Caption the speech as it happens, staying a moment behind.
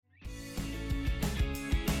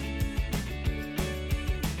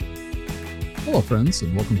Hello, friends,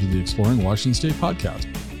 and welcome to the Exploring Washington State podcast.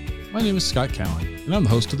 My name is Scott Cowan, and I'm the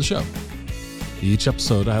host of the show. Each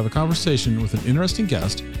episode, I have a conversation with an interesting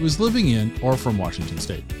guest who is living in or from Washington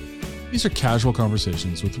State. These are casual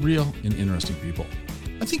conversations with real and interesting people.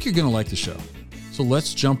 I think you're going to like the show. So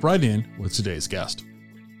let's jump right in with today's guest.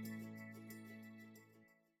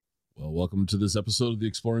 Well, welcome to this episode of the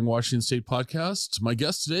Exploring Washington State podcast. My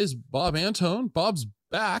guest today is Bob Antone. Bob's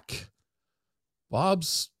back.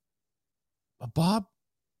 Bob.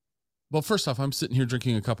 Well, first off, I'm sitting here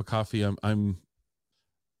drinking a cup of coffee. I've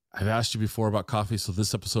asked you before about coffee, so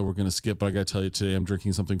this episode we're going to skip, but I got to tell you today I'm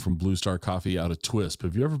drinking something from Blue Star Coffee out of Twisp.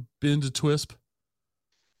 Have you ever been to Twisp?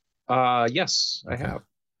 Yes, I have.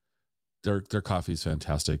 Their coffee is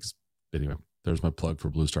fantastic. Anyway, there's my plug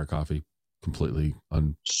for Blue Star Coffee. Completely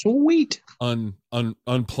sweet,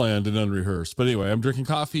 unplanned and unrehearsed. But anyway, I'm drinking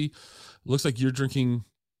coffee. Looks like you're drinking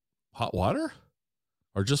hot water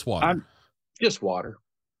or just water? Just water.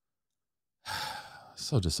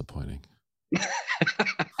 So disappointing.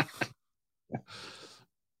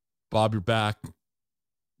 Bob, you're back.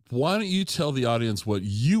 Why don't you tell the audience what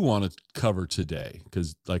you want to cover today?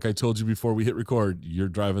 Because like I told you before we hit record, you're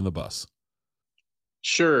driving the bus.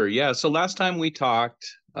 Sure. Yeah. So last time we talked,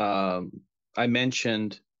 I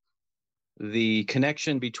mentioned the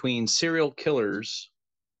connection between serial killers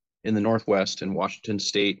in the Northwest and Washington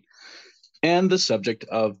State and the subject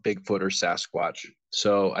of Bigfoot or Sasquatch.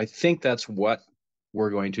 So I think that's what we're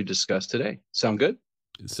going to discuss today. Sound good?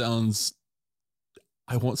 It sounds,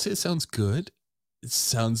 I won't say it sounds good. It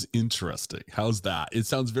sounds interesting. How's that? It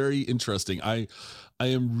sounds very interesting. I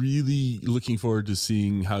am really looking forward to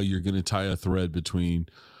seeing how you're going to tie a thread between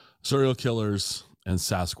serial killers and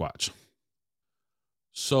Sasquatch.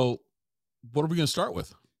 So what are we going to start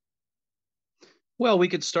with? Well, we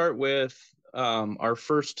could start with our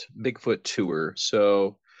first Bigfoot tour.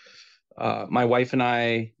 So my wife and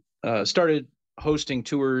I started hosting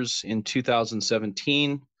tours in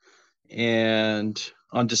 2017. And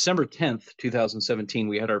on December 10th, 2017,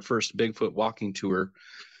 we had our first Bigfoot walking tour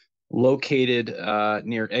located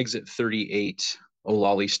near Exit 38,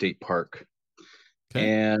 Olallie State Park. Okay.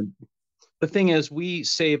 And the thing is, we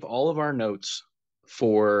save all of our notes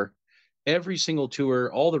for every single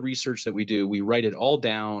tour, all the research that we do. We write it all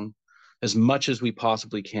down as much as we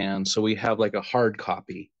possibly can. So we have like a hard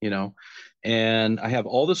copy, and I have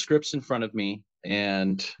all the scripts in front of me.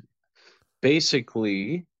 And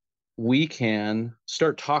basically, we can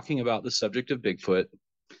start talking about the subject of Bigfoot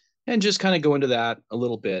and just kind of go into that a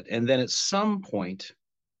little bit. And then at some point,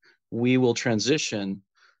 we will transition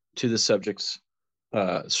to the subjects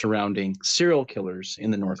surrounding serial killers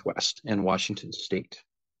in the Northwest and Washington State.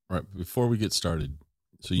 All right. Before we get started,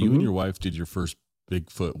 so you and your wife did your first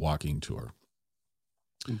Bigfoot walking tour.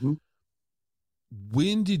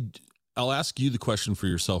 I'll ask you the question for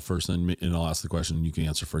yourself first, and I'll ask the question you can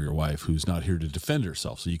answer for your wife, who's not here to defend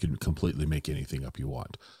herself, so you can completely make anything up you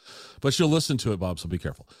want. But she'll listen to it, Bob, so be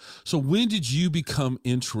careful. So when did you become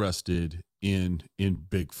interested in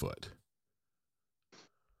Bigfoot?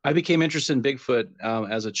 I became interested in Bigfoot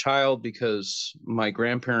as a child because my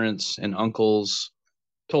grandparents and uncles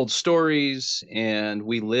told stories, and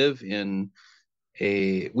we live in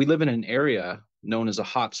an area known as a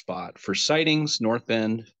hotspot for sightings, North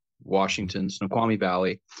Bend, Washington, Snoqualmie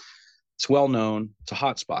Valley. It's well known. It's a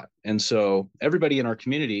hotspot. And so everybody in our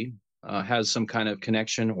community has some kind of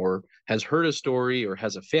connection or has heard a story or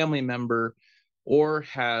has a family member or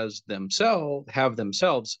have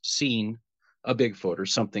themselves seen a Bigfoot or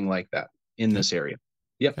something like that in this area.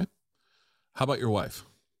 Yep. Okay. How about your wife?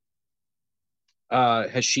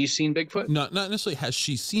 Has she seen Bigfoot? Not necessarily has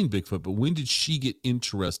she seen Bigfoot, but when did she get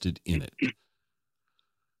interested in it?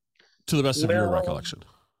 To the best of your recollection.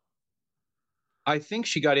 I think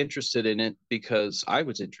she got interested in it because I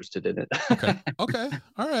was interested in it. Okay.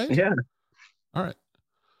 All right. Yeah. All right.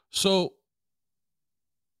 So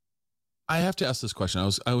I have to ask this question. I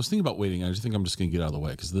was thinking about waiting. I just think I'm just going to get out of the way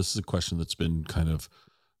because this is a question that's been kind of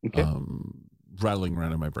rattling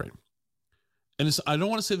around in my brain. And I don't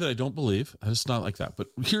want to say that I don't believe. It's not like that. But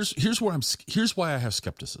here's why I have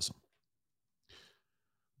skepticism.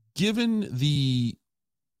 Given the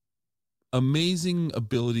amazing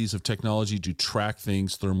abilities of technology to track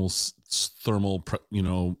things, thermal,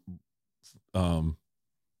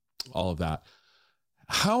 all of that.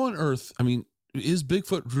 How on earth? I mean, is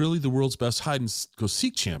Bigfoot really the world's best hide and go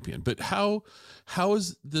seek champion? But how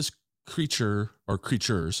is this creature or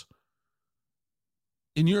creatures,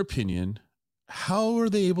 in your opinion, how are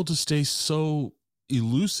they able to stay so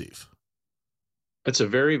elusive? That's a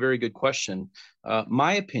very, very good question.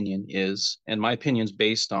 My opinion is, and my opinion is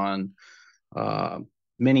based on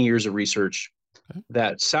many years of research Okay.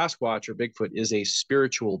 that Sasquatch or Bigfoot is a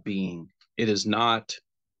spiritual being. It is not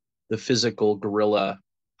the physical gorilla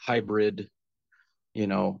hybrid,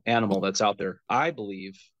 animal that's out there. I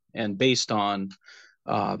believe, and based on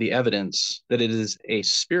the evidence, that it is a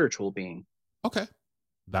spiritual being. Okay.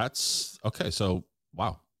 That's okay. So,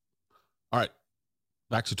 wow. All right.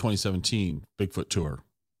 Back to 2017 Bigfoot tour.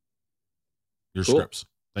 Your Cool. scripts.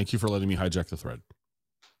 Thank you for letting me hijack the thread.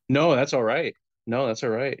 No, that's all right. No, that's all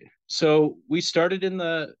right. So we started in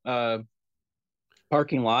the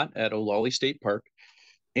parking lot at Olallie State Park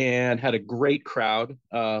and had a great crowd.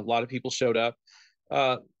 A lot of people showed up.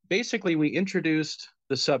 Uh, Basically, we introduced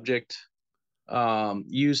the subject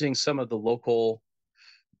using some of the local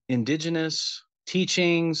indigenous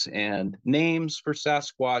teachings and names for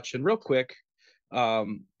Sasquatch. And real quick,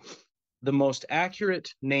 um, the most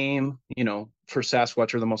accurate name, for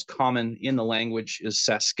Sasquatch, or the most common in the language, is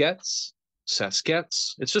Saskets.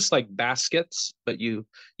 Saskets. It's just like baskets, but you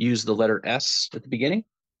use the letter S at the beginning.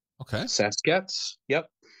 Okay. Saskets. Yep.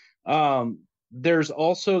 There's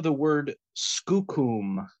also the word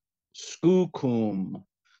skookum. Skookum.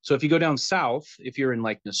 So if you go down south, if you're in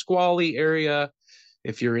like Nisqually area,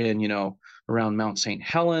 if you're in, around Mount St.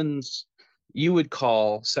 Helens, you would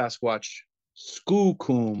call Sasquatch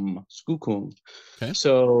skookum. Skookum. Okay.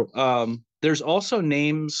 So there's also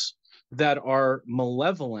names that are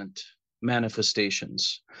malevolent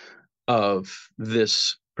manifestations of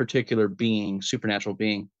this particular being, supernatural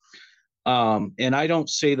being. And I don't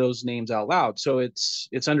say those names out loud. So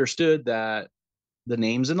it's understood that the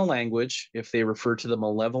names in the language, if they refer to the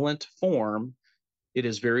malevolent form, it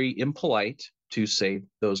is very impolite to say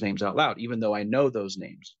those names out loud, even though I know those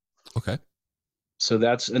names. Okay. So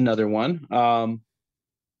that's another one.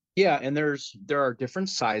 Yeah, and there are different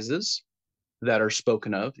sizes that are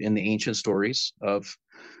spoken of in the ancient stories of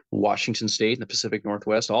Washington State and the Pacific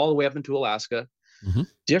Northwest, all the way up into Alaska. Mm-hmm.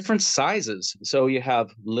 Different sizes. So you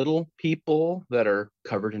have little people that are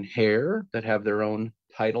covered in hair that have their own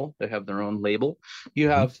title, that have their own label. You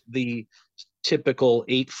have the typical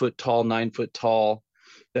 8-foot tall, 9-foot tall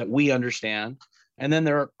that we understand. And then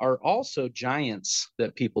there are also giants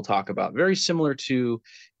that people talk about, very similar to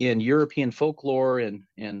in European folklore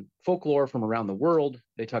and folklore from around the world.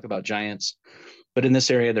 They talk about giants, but in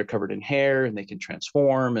this area, they're covered in hair and they can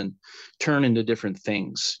transform and turn into different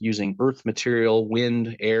things using earth material,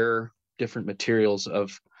 wind, air, different materials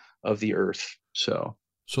of the earth. So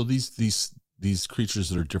these creatures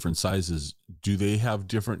that are different sizes, do they have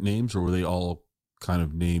different names, or were they all kind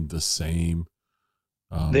of named the same?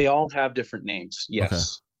 They all have different names.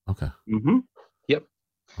 Yes. Okay. Mm-hmm. Yep.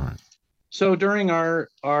 All right. So during our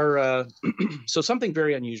so something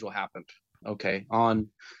very unusual happened. Okay. And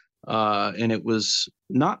it was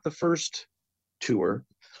not the first tour.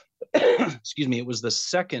 Excuse me. It was the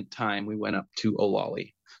second time we went up to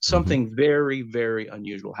Olallie. Something very, very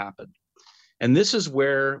unusual happened. And this is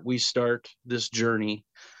where we start this journey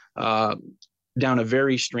down a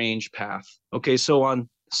very strange path. Okay. So on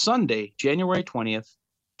Sunday, January 20th,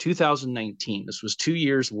 2019, this was 2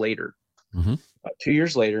 years later. 2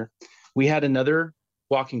 years later, we had another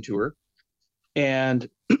walking tour. And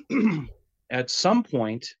at some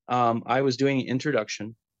point, I was doing an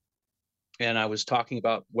introduction and I was talking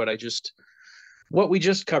about what we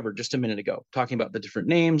just covered just a minute ago, talking about the different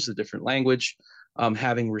names, the different language,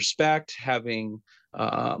 having respect, having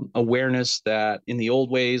awareness that in the old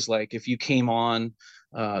ways, like if you came on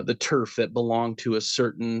the turf that belonged to a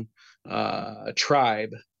certain tribe,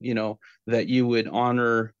 that you would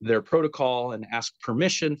honor their protocol and ask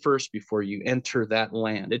permission first before you enter that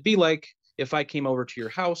land. It'd be like if I came over to your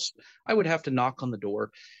house, I would have to knock on the door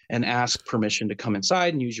and ask permission to come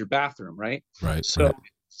inside and use your bathroom, right? Right. So right.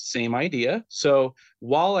 Same idea. So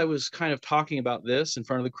while I was kind of talking about this in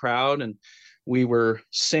front of the crowd and we were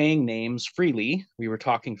saying names freely, we were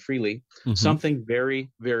talking freely, something very,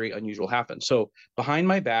 very unusual happened. So behind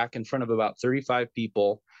my back, in front of about 35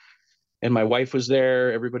 people, and my wife was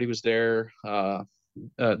there, everybody was there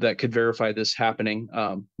that could verify this happening,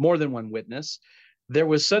 more than one witness, there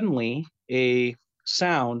was suddenly a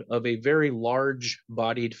sound of a very large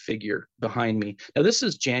bodied figure behind me. Now, this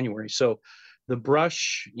is January. So the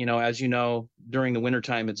brush, as you know, during the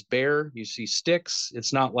wintertime, it's bare. You see sticks.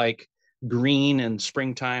 It's not like green in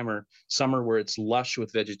springtime or summer where it's lush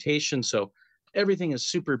with vegetation. So everything is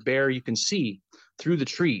super bare. You can see through the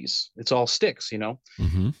trees. It's all sticks,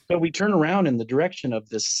 So we turn around in the direction of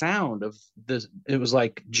this sound of this. It was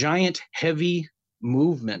like giant, heavy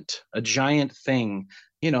movement, a giant thing,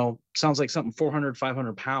 sounds like something 400,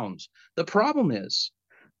 500 pounds. The problem is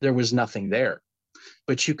there was nothing there.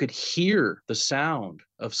 but you could hear the sound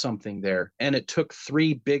of something there. And it took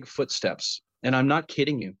 3 big footsteps. And I'm not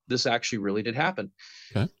kidding you. This actually really did happen.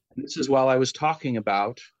 Okay. And this is while I was talking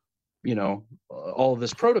about, all of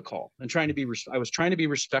this protocol and trying to be, I was trying to be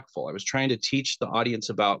respectful. I was trying to teach the audience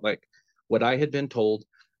about like what I had been told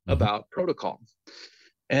about protocol.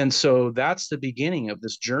 And so that's the beginning of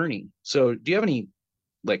this journey. So do you have any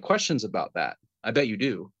like questions about that? I bet you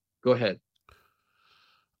do. Go ahead.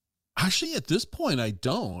 Actually, at this point, I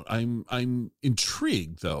don't. I'm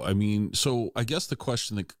intrigued though. I mean, so I guess the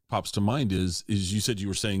question that pops to mind is you said you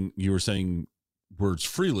were saying words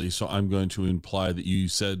freely. So I'm going to imply that you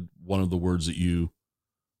said one of the words that you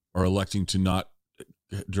are electing to not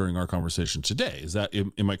during our conversation today. Is that,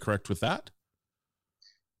 am I correct with that?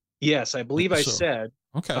 Yes, I believe I said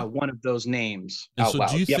okay. One of those names and out so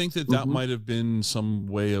loud. do you think that might have been some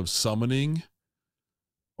way of summoning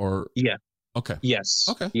or? Yeah. Okay. Yes.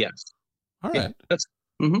 Okay. Yes. All right. That's,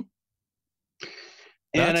 and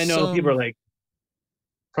I know people are like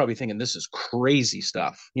probably thinking this is crazy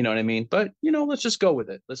stuff, you know what I mean? But let's just go with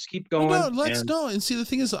it. Let's keep going. No, and see, the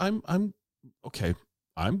thing is, I'm okay.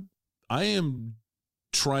 I am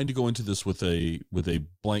trying to go into this with a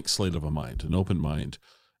blank slate of a mind, an open mind,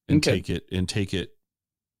 and take it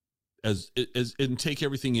as and take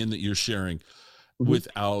everything in that you're sharing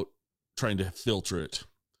without trying to filter it.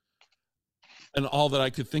 And all that I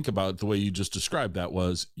could think about the way you just described that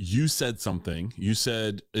was you said something, you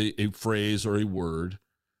said a phrase or a word,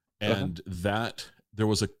 and that there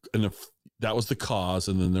was that was the cause,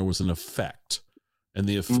 and then there was an effect, and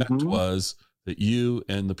the effect was that you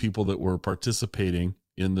and the people that were participating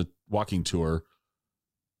in the walking tour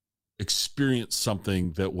experienced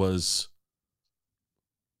something that was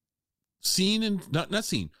seen and not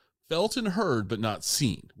seen, felt and heard, but not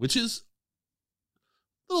seen, which is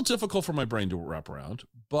a little difficult for my brain to wrap around.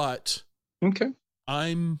 But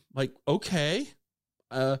I'm like, okay,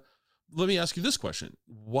 let me ask you this question.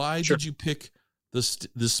 Why did you pick this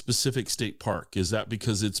specific state park? Is that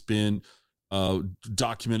because it's been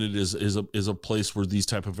documented as a place where these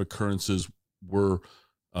type of occurrences were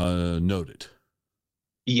noted?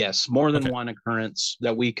 Yes, more than one occurrence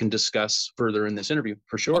that we can discuss further in this interview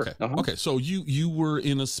for sure. Okay. Okay. So you were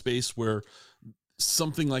in a space where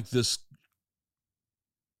something like this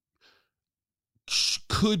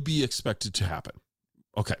could be expected to happen.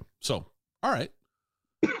 Okay. So, all right.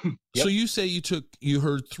 So you say you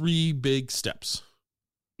heard 3 big steps.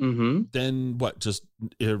 Then what? Just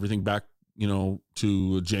everything back,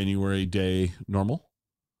 to January day normal?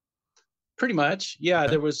 Pretty much. Yeah.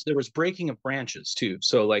 Okay. There was breaking of branches too.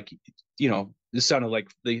 So like, it sounded like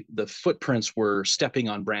the footprints were stepping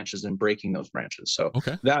on branches and breaking those branches. So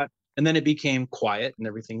and then it became quiet and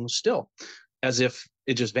everything was still as if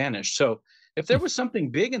it just vanished. So if there was something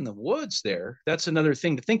big in the woods there, that's another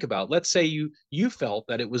thing to think about. Let's say you felt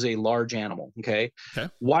that it was a large animal. Okay.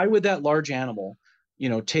 Why would that large animal,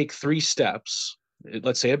 take 3 steps,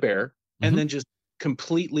 let's say a bear, and then just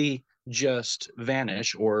completely just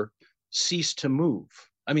vanish or cease to move?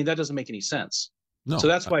 I mean, that doesn't make any sense. No. So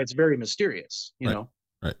that's why it's very mysterious, you know?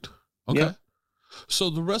 Right. Okay. Yeah. So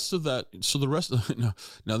the rest of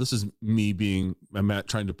now this is me being, I'm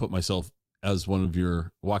trying to put myself as one of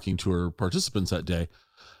your walking tour participants that day.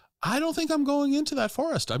 I don't think I'm going into that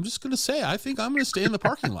forest. I'm just going to say, I think I'm going to stay in the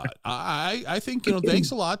parking lot. I think, thanks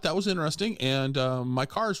a lot. That was interesting. And my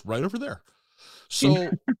car's right over there. So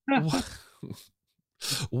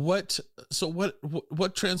what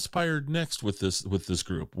transpired next with this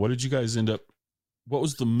group? What did you guys end up, what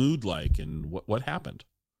was the mood like, and what happened?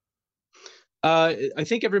 I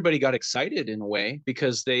think everybody got excited in a way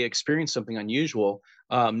because they experienced something unusual.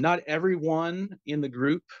 Not everyone in the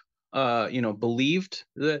group, believed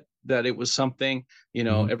that it was something,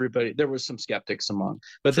 everybody, there was some skeptics among,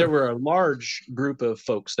 but there were a large group of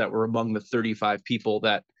folks that were among the 35 people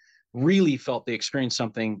that really felt they experienced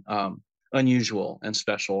something unusual and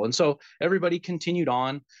special. And so everybody continued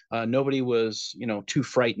on. Nobody was, too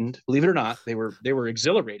frightened. Believe it or not, they were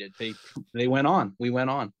exhilarated. They went on. We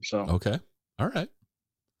went on. So okay. All right.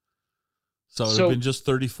 So it'd have been just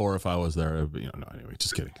 34 if I was there. No, anyway,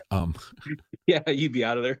 just kidding. Yeah, you'd be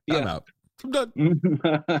out of there. Yeah. I'm out. I'm done.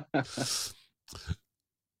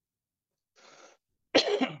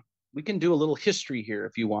 We can do a little history here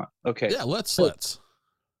if you want. Okay. Yeah, let's.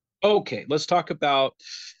 Okay, let's talk about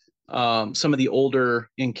some of the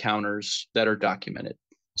older encounters that are documented.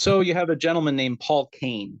 So you have a gentleman named Paul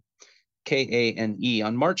Kane, Kane,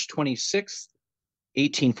 on March 26th,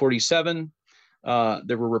 1847.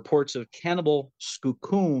 There were reports of cannibal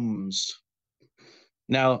skookums.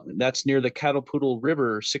 Now, that's near the Katapoodle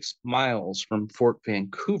River, 6 miles from Fort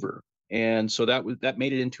Vancouver. And so that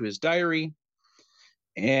made it into his diary.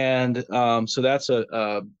 And so that's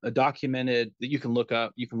a documented that you can look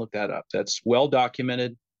up. You can look that up. That's well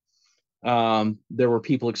documented. There were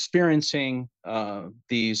people experiencing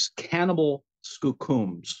these cannibal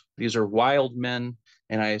skookums. These are wild men,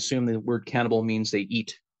 and I assume the word cannibal means they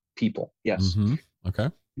eat people. Yes. Mm-hmm.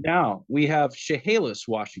 Okay. Now we have Chehalis,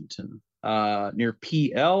 Washington, near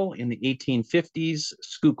PL in the 1850s.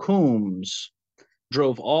 Skookums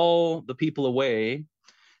drove all the people away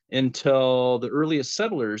until the earliest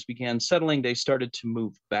settlers began settling. They started to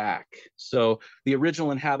move back. So the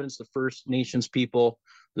original inhabitants, the First Nations people,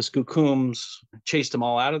 the Skookums, chased them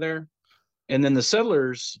all out of there. And then the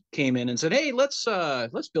settlers came in and said, "Hey, let's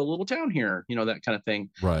build a little town here," that kind of thing.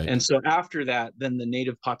 Right. And so after that, then the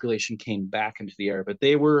native population came back into the area, but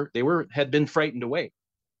they had been frightened away.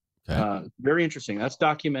 Okay. Very interesting. That's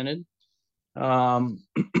documented.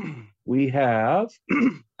 We have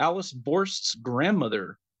Alice Borst's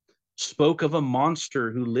grandmother spoke of a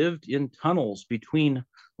monster who lived in tunnels between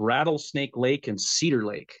Rattlesnake Lake and Cedar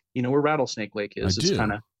Lake. You know where Rattlesnake Lake is? It's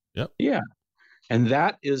kind of, yep. Yeah. And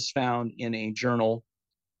that is found in a journal,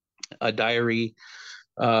 a diary.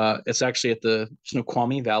 It's actually at the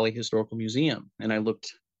Snoqualmie Valley Historical Museum. And I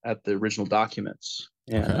looked at the original documents.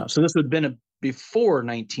 And so this would have been before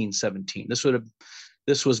 1917.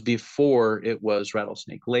 This was before it was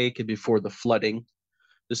Rattlesnake Lake and before the flooding.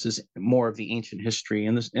 This is more of the ancient history.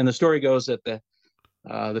 And the story goes that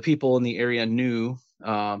the people in the area knew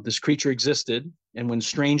this creature existed. And when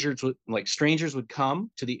strangers would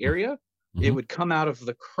come to the area, mm-hmm. It would come out of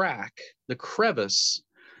the crevice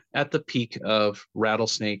at the peak of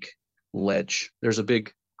Rattlesnake Ledge. There's a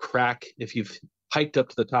big crack if you've hiked up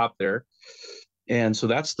to the top there. And so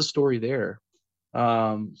that's the story there.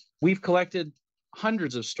 We've collected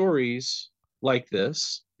hundreds of stories like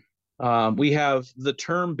this. We have the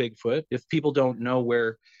term Bigfoot. If people don't know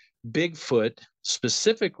where Bigfoot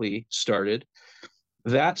specifically started,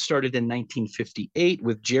 that started in 1958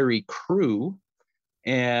 with Jerry Crew.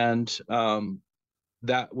 And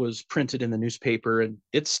that was printed in the newspaper and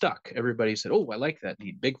it stuck. Everybody said, "Oh, I like that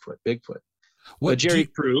name, Bigfoot." What Jerry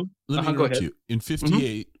Crew? Let me interrupt you. In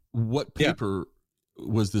 58, mm-hmm. What paper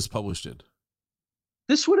was this published in?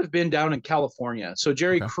 This would have been down in California. So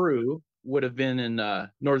Jerry Crew would have been in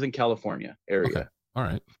Northern California area. Okay. All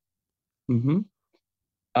right. Mm-hmm.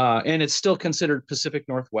 And it's still considered Pacific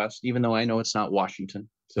Northwest, even though I know it's not Washington.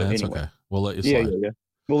 So that's anyway. Okay. We'll let you slide. Yeah.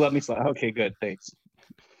 We'll let me slide. Okay, good. Thanks.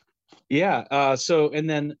 Yeah. And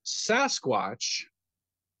then Sasquatch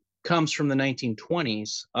comes from the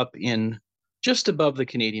 1920s up in just above the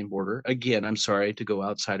Canadian border. Again, I'm sorry to go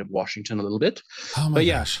outside of Washington a little bit. Oh my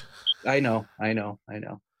gosh. I know.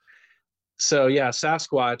 So yeah,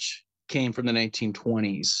 Sasquatch came from the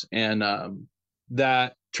 1920s, and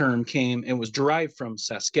that term came and was derived from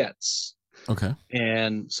Saskets. Okay.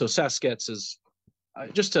 And so Saskets is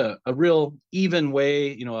just a real even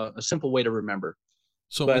way, a simple way to remember.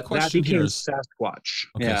 So my question here is Sasquatch.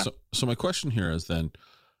 Okay. Yeah. So my question here is then,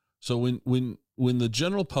 so when the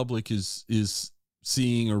general public is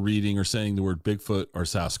seeing or reading or saying the word Bigfoot or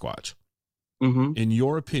Sasquatch, mm-hmm. in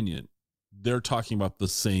your opinion, they're talking about the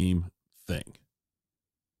same thing?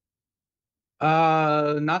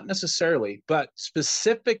 Not necessarily, but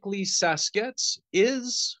specifically Saskets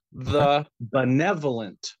is the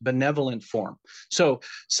benevolent form. So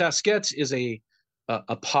Saskets is a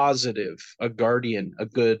positive, a guardian, a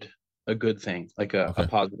good thing, like a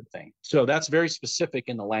positive thing. So that's very specific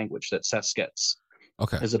in the language that Saskets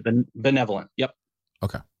is a benevolent. Yep.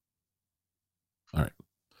 Okay. All right.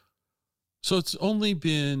 So it's only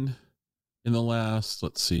been in the last,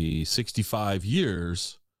 65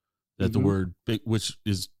 years that mm-hmm. the word big, which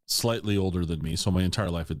is slightly older than me. So my entire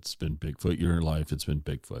life it's been Bigfoot. Your life it's been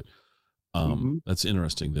Bigfoot. Mm-hmm. That's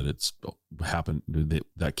interesting that it's happened.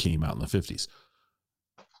 That came out in the 50s.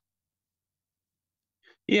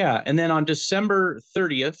 Yeah. And then on December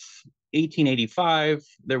 30th, 1885,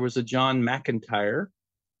 there was a John McIntyre.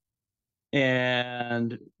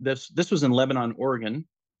 And this was in Lebanon, Oregon.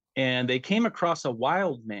 And they came across a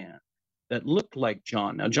wild man that looked like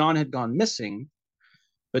John. Now, John had gone missing,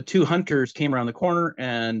 but two hunters came around the corner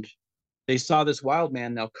and they saw this wild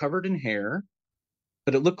man now covered in hair,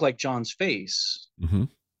 but it looked like John's face. Mm-hmm.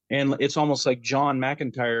 And it's almost like John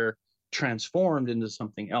McIntyre transformed into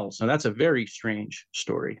something else. Now, that's a very strange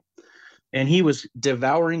story. And he was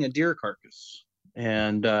devouring a deer carcass.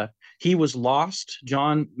 And he was lost.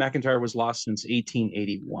 John McIntyre was lost since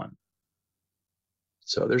 1881.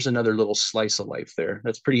 So there's another little slice of life there.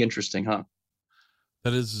 That's pretty interesting, huh?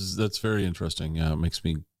 That's very interesting. It makes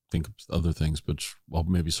me think of other things, but I'll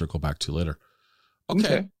maybe circle back to later. Okay.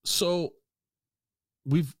 Okay. So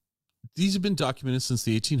we've these have been documented since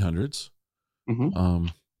the 1800s. Hmm.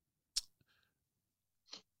 Um,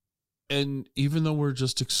 and even though we're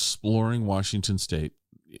just exploring Washington State,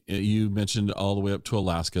 you mentioned all the way up to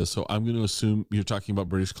Alaska. So I'm going to assume you're talking about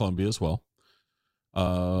British Columbia as well.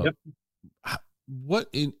 Uh, Yep. what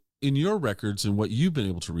in your records and what you've been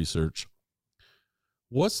able to research,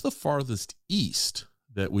 what's the farthest east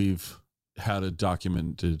that we've had a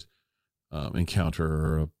documented encounter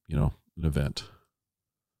or an event?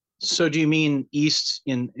 So do you mean east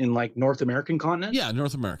in like North American continent? Yeah,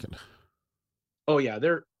 North American. Oh yeah,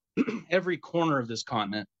 they're every corner of this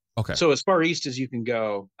continent. Okay. So as far east as you can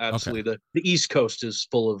go, Okay. absolutely. The East Coast is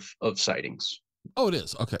full of sightings. Oh, it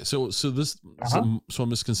is. Okay. Uh-huh. So a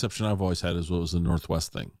misconception I've always had is what was the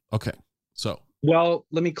Northwest thing. Okay. So, Well,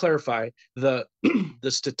 let me clarify. The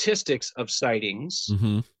the statistics of sightings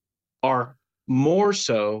mm-hmm, are more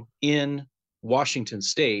so in Washington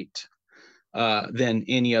State than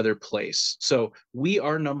any other place. So we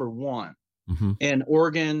are number one. mm-hmm. And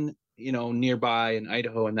Oregon, nearby, and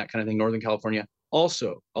Idaho and that kind of thing, Northern California,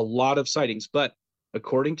 also a lot of sightings. But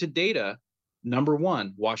according to data, number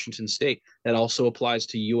one, Washington State. That also applies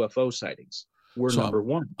to UFO sightings. We're So number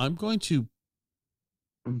one. I'm going to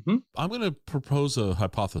Mm-hmm. I'm going to propose a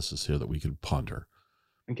hypothesis here that we could ponder.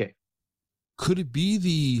 Okay. Could it be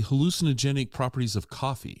the hallucinogenic properties of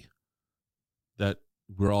coffee that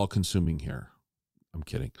we're all consuming here? I'm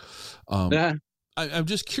kidding. Uh, I'm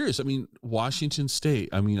just curious. I mean, Washington State.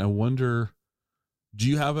 I mean, I wonder. Do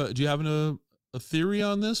you have a theory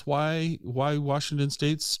on this? Why Washington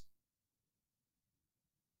State's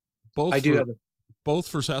both I do for have. both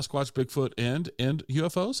for Sasquatch, Bigfoot, and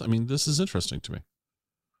UFOs? I mean, this is interesting to me.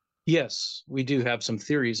 Yes, we do have some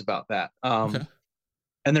theories about that. Okay.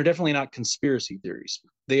 And they're definitely not conspiracy theories.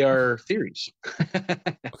 They are theories.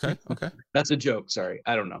 Okay. Okay. That's a joke. Sorry.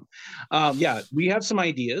 I don't know. Yeah, we have some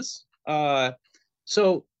ideas.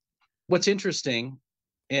 So what's interesting,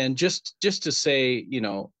 and just to say,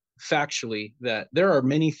 factually, that there are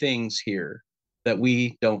many things here that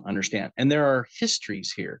we don't understand, and there are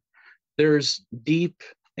histories here. There's deep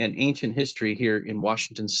and ancient history here in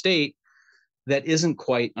Washington State that isn't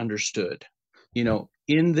quite understood.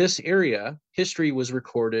 In this area, history was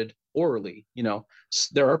recorded orally.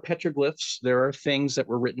 There are petroglyphs, there are things that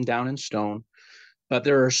were written down in stone, but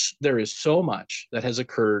there is so much that has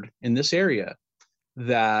occurred in this area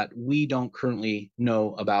that we don't currently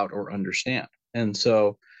know about or understand. And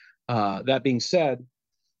so, that being said,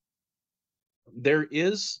 there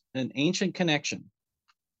is an ancient connection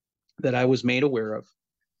that I was made aware of.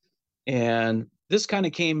 And this kind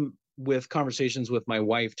of came with conversations with my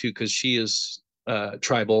wife too, because she is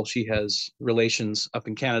tribal. She has relations up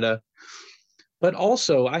in Canada. But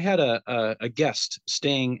also, I had a guest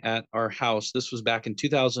staying at our house. This was back in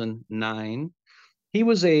 2009. He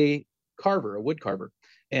was a carver, a wood carver,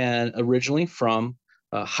 and originally from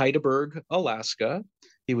Heidelberg, Alaska.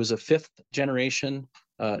 He was a fifth generation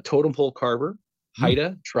totem pole carver,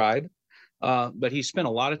 Haida tribe. But he spent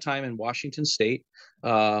a lot of time in Washington State.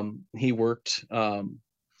 He worked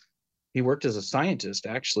as a scientist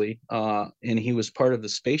actually, and he was part of the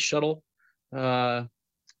space shuttle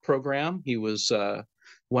program. He was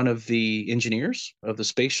one of the engineers of the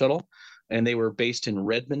space shuttle, and they were based in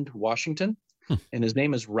Redmond, Washington. And his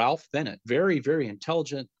name is Ralph Bennett. Very, very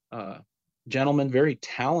intelligent gentleman, very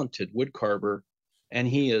talented wood carver, and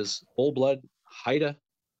he is full blood Haida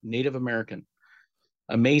Native American.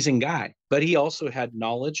 Amazing guy. But he also had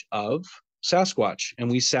knowledge of Sasquatch, and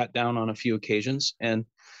we sat down on a few occasions, and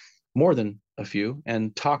more than a few,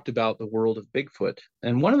 and talked about the world of Bigfoot.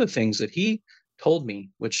 And one of the things that he told me,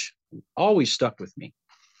 which always stuck with me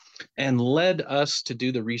and led us to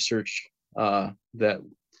do the research that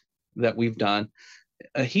we've done,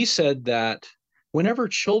 he said that whenever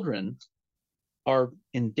children are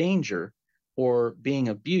in danger or being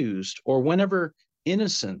abused, or whenever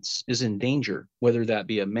innocence is in danger, whether that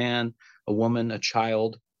be a man, a woman, a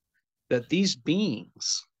child, that these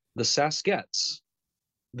beings, the Saskets,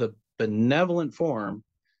 the benevolent form,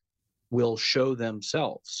 will show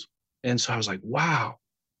themselves. And so I was like, wow,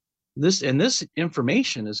 this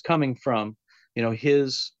information is coming from,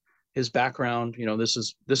 his background. This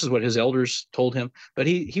is what his elders told him. But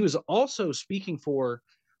he was also speaking for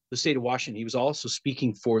the state of Washington. He was also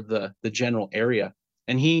speaking for the general area,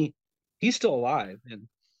 and he's still alive, and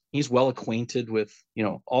he's well acquainted with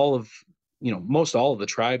all of most all of the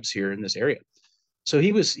tribes here in this area. So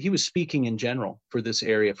he was speaking in general for this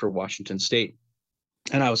area, for Washington State.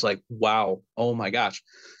 And I was like, wow, oh my gosh.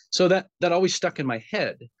 So that always stuck in my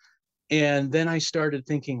head. And then I started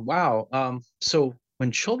thinking, wow, so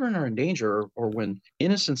when children are in danger, or when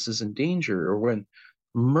innocence is in danger, or when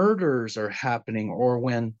murders are happening, or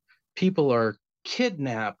when people are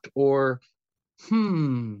kidnapped, or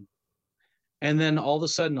and then all of a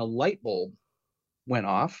sudden a light bulb went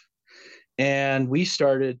off, and we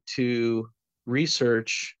started to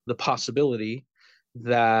research the possibility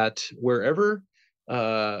that wherever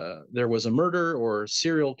there was a murder or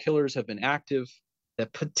serial killers have been active,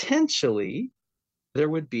 that potentially there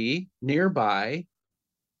would be nearby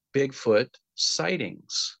Bigfoot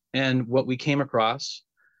sightings. And what we came across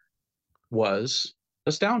was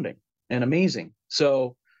astounding and amazing.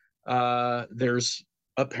 So there's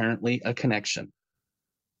apparently a connection.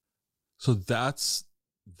 So that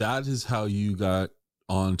is how you got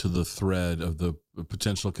onto the thread of the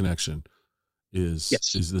potential connection is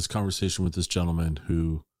this conversation with this gentleman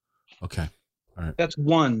who, okay. All right. That's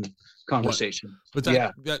one conversation. But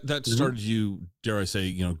that started you, dare I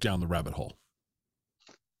say, down the rabbit hole.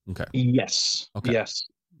 Okay. Yes. Okay. Yes.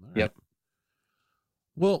 Right. Yep.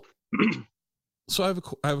 Well, so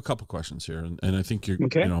I have a couple questions here, and I think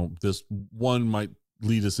this one might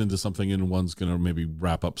lead us into something, and one's going to maybe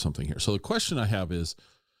wrap up something here. So the question I have is,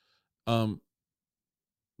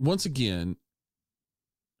 once again,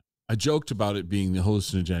 I joked about it being the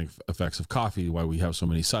hallucinogenic effects of coffee, why we have so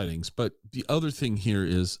many sightings. But the other thing here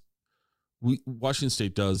is Washington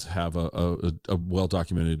State does have a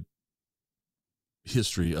well-documented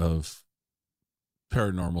history of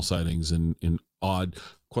paranormal sightings and in odd,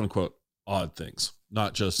 quote unquote, odd things,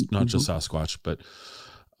 not just Sasquatch, but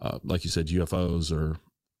like you said, UFOs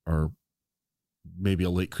or maybe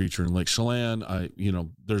a lake creature in Lake Chelan.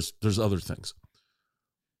 There's other things,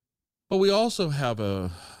 but we also have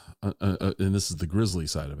and this is the grisly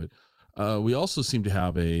side of it. We also seem to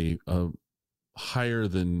have a higher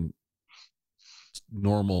than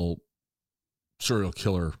normal serial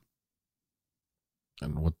killer.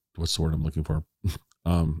 And what's the word I'm looking for?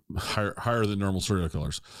 Higher than normal serial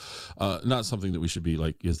killers. Not something that we should be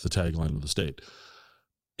like is the tagline of the state.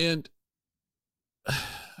 And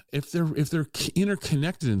if they're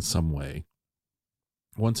interconnected in some way,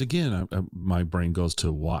 once again, my brain goes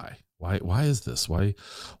to why. Why is this? Why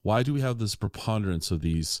do we have this preponderance of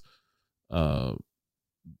these hard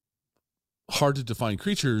to define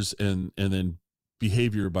creatures and then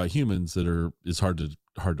behavior by humans that is hard to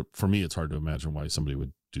for me, it's hard to imagine why somebody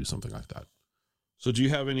would do something like that. So do you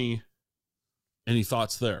have any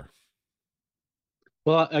thoughts there?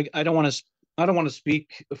 Well, I don't want to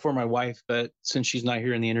speak for my wife, but since she's not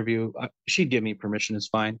here in the interview, she'd give me permission. It's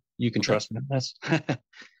fine. You can trust me on this. But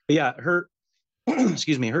yeah, her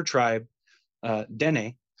her tribe,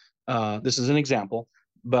 Dene, this is an example,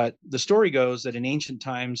 but the story goes that in ancient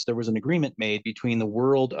times, there was an agreement made between the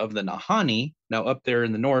world of the Nahanni. Now up there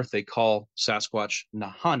in the north, they call Sasquatch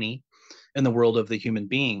Nahanni, and the world of the human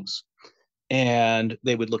beings. And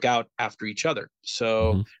they would look out after each other.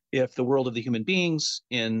 So if the world of the human beings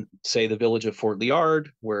in, say, the village of Fort Liard,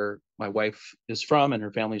 where my wife is from and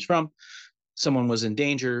her family's from, someone was in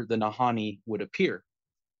danger, the Nahanni would appear.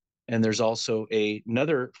 And there's also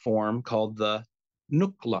another form called the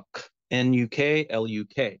Nukluk,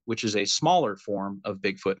 Nukluk, which is a smaller form of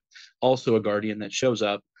Bigfoot, also a guardian that shows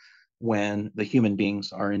up when the human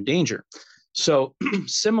beings are in danger. So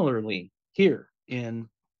similarly, here in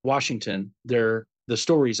Washington, the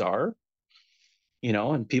stories are,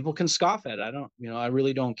 and people can scoff at it. I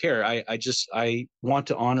really don't care. I want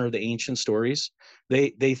to honor the ancient stories.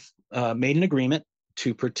 They made an agreement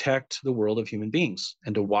to protect the world of human beings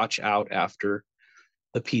and to watch out after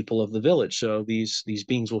the people of the village. So these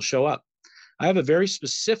beings will show up. I have a very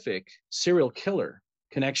specific serial killer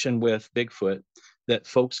connection with Bigfoot that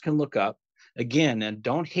folks can look up. Again, and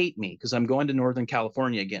don't hate me because I'm going to Northern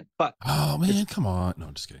California again. But oh man, come on. No,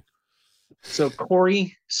 I'm just kidding. So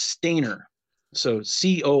Corey Stayner. So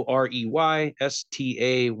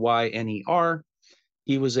CoreyStayner.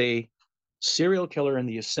 He was a serial killer in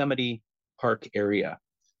the Yosemite Park area.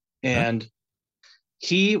 And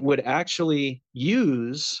he would actually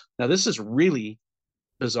use, now this is really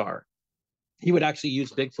bizarre. He would actually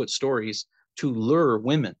use Bigfoot stories to lure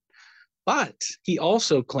women. But he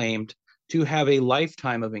also claimed to have a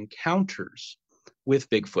lifetime of encounters with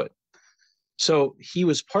Bigfoot. So he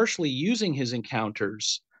was partially using his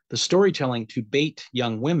encounters, the storytelling, to bait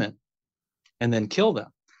young women and then kill them.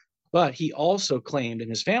 But he also claimed, and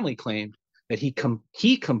his family claimed, that he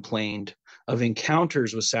complained of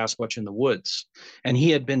encounters with Sasquatch in the woods. And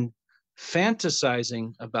he had been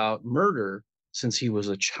fantasizing about murder since he was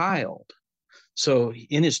a child. So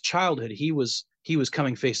in his childhood, he was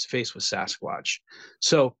coming face to face with Sasquatch.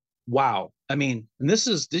 So wow. I mean, and this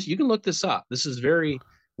you can look this up. This is very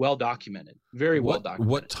well documented, very well documented.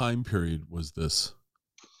 What time period was this?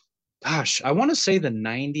 Gosh, I want to say the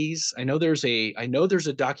 90s. I know there's a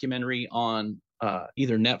documentary on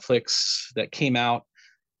either Netflix that came out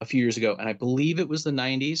a few years ago, and I believe it was the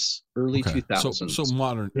 90s, early 2000s. So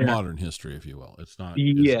modern history, if you will. It's not.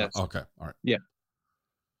 Yes. Okay. All right. Yeah.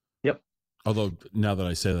 Yep. Although now that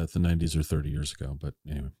I say that, the 90s are 30 years ago. But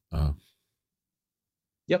anyway.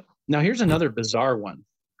 Yep. Now here's another bizarre one.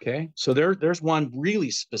 Okay. So there's one really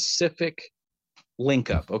specific link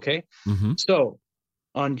up. Okay. Mm-hmm. So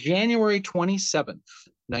on January 27th,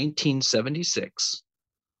 1976,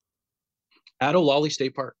 at Olallie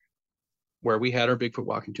State Park, where we had our Bigfoot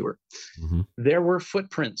walking tour, mm-hmm. there were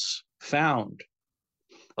footprints found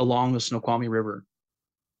along the Snoqualmie River,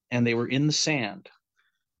 and they were in the sand.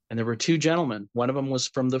 And there were two gentlemen. One of them was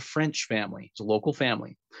from the French family. It's a local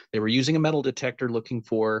family. They were using a metal detector looking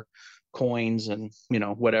for coins and,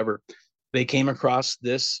 whatever. They came across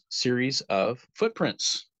this series of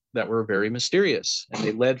footprints that were very mysterious, and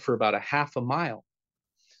they led for about a half a mile.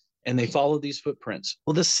 And they followed these footprints.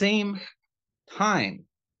 Well, the same time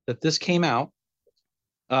that this came out,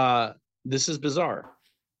 this is bizarre,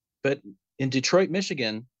 but in Detroit,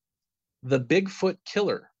 Michigan, the Bigfoot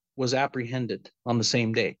killer was apprehended on the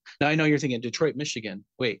same day. Now, I know you're thinking Detroit, Michigan.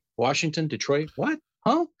 Wait, Washington, Detroit, what?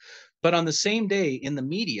 Huh? But on the same day in the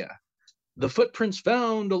media, the footprints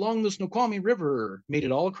found along the Snoqualmie River made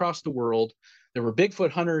it all across the world. There were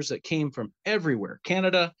Bigfoot hunters that came from everywhere,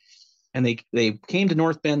 Canada, and they came to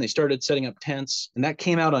North Bend. They started setting up tents, and that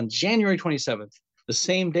came out on January 27th. The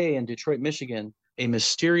same day in Detroit, Michigan, a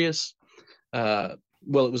mysterious, it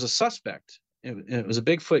was a suspect. It was a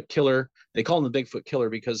Bigfoot killer. They call him the Bigfoot killer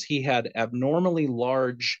because he had abnormally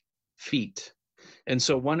large feet. And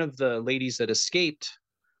so one of the ladies that escaped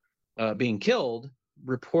being killed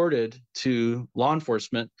reported to law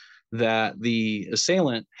enforcement that the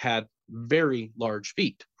assailant had very large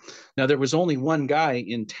feet. Now, there was only one guy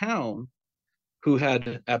in town who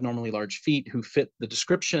had abnormally large feet who fit the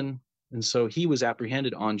description. And so he was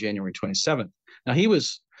apprehended on January 27th. Now, he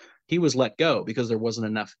was let go because there wasn't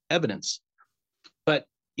enough evidence. But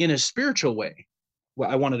in a spiritual way,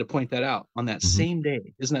 I wanted to point that out on that mm-hmm. same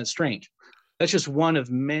day. Isn't that strange? That's just one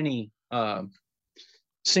of many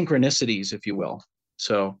synchronicities, if you will.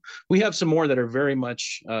 So we have some more that are very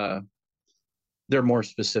much, they're more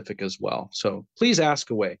specific as well. So please ask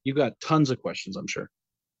away. You've got tons of questions, I'm sure.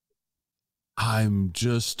 I'm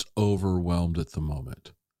just overwhelmed at the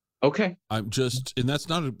moment. Okay. And that's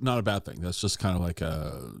not a bad thing. That's just kind of like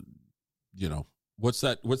what's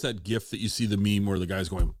that GIF that you see, the meme where the guy's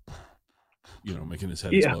going, making his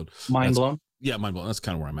head explode. Mind blown. Yeah. Mind blown. That's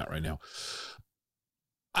kind of where I'm at right now.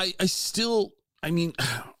 It's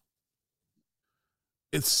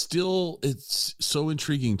so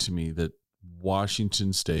intriguing to me that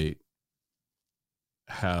Washington State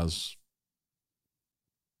has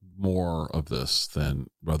more of this than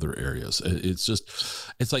other areas.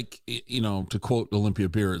 It's like, to quote Olympia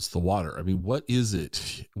Beer, it's the water. I mean, what is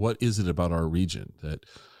it? What is it about our region that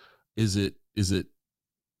is it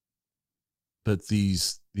that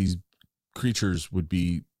these creatures would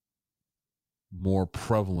be more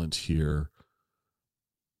prevalent here?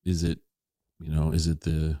 Is it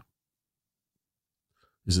the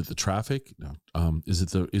traffic? No. Is it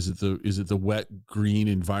the wet green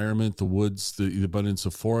environment, the woods, the abundance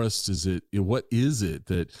of forests? What is it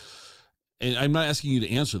that, and I'm not asking you to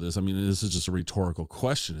answer this. I mean, this is just a rhetorical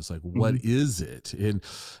question. It's like, what is it? And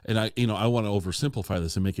I want to oversimplify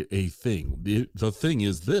this and make it a thing. The thing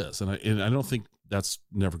is this, and I don't think that's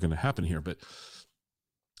never going to happen here, but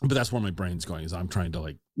that's where my brain's going, is I'm trying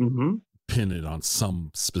to pin it on some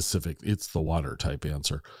specific, it's the water type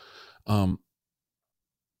answer.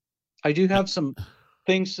 I do have some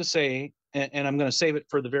things to say, and I'm going to save it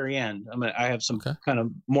for the very end. I have some kind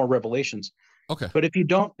of more revelations. Okay. But if you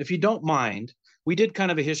don't mind, we did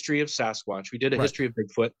kind of a history of Sasquatch. We did a history of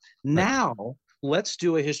Bigfoot. Now let's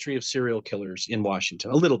do a history of serial killers in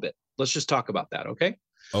Washington a little bit. Let's just talk about that. Okay.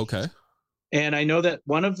 Okay. And I know that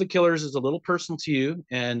one of the killers is a little personal to you,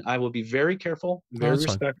 and I will be very careful, very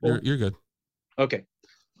respectful. You're good. Okay.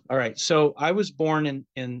 All right. So I was born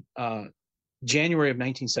in January of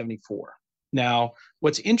 1974. Now,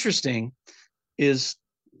 what's interesting is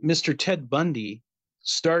Mr. Ted Bundy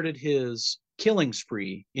started his killing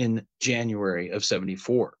spree in January of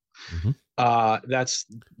 74. That's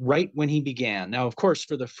right when he began. Now, of course,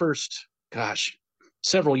 for the first,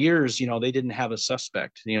 several years, they didn't have a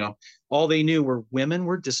suspect. All they knew were women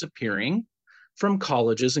were disappearing from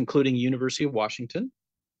colleges, including University of Washington.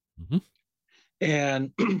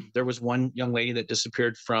 And there was one young lady that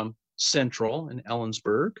disappeared from Central in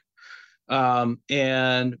Ellensburg.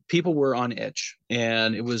 And people were on edge,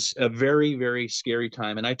 and it was a very, very scary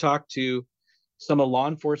time. And I talked to some of law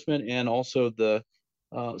enforcement and also the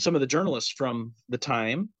some of the journalists from the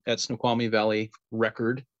time at Snoqualmie Valley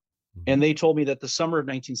Record, and they told me that the summer of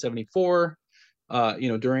 1974,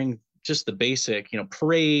 during just the basic,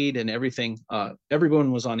 parade and everything,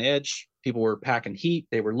 everyone was on edge. People were packing heat.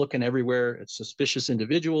 They were looking everywhere at suspicious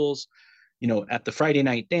individuals. At the Friday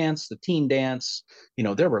night dance, the teen dance,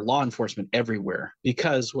 there were law enforcement everywhere,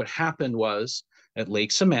 because what happened was at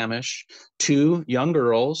Lake Sammamish, two young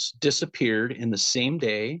girls disappeared in the same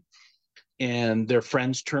day, and their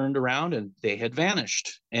friends turned around and they had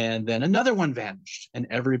vanished. And then another one vanished, and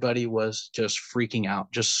everybody was just freaking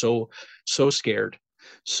out, just so scared,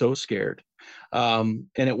 so scared. And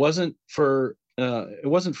it wasn't for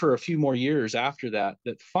a few more years after that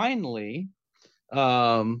finally,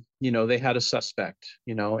 they had a suspect,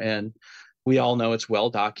 and we all know it's well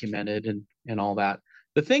documented and all that.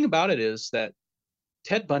 The thing about it is that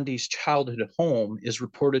Ted Bundy's childhood home is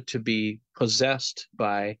reported to be possessed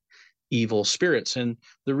by evil spirits. And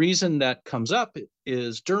the reason that comes up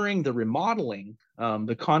is during the remodeling,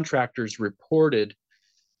 the contractors reported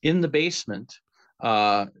in the basement,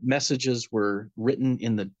 messages were written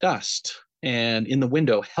in the dust and in the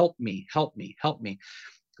window, "Help me, help me, help me."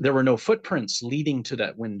 There were no footprints leading to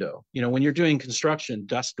that window. When you're doing construction,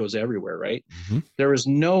 dust goes everywhere, right? Mm-hmm. There was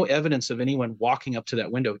no evidence of anyone walking up to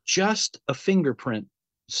that window, just a fingerprint,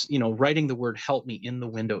 writing the word "help me" in the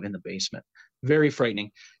window in the basement. Very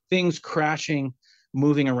frightening. Things crashing,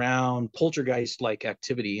 moving around, poltergeist-like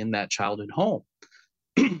activity in that childhood home.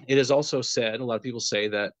 It is also said, a lot of people say,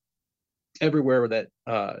 that everywhere that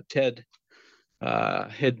Ted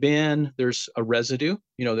had been, there's a residue.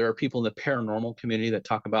 There are people in the paranormal community that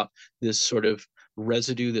talk about this sort of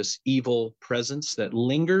residue, this evil presence that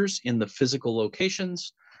lingers in the physical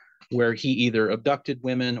locations where he either abducted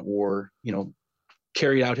women or,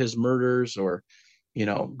 carried out his murders, or,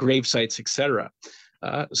 grave sites, etc.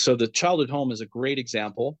 So the childhood home is a great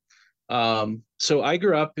example. So I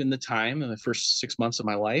grew up in the first 6 months of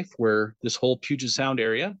my life, where this whole Puget Sound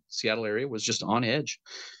area, Seattle area, was just on edge.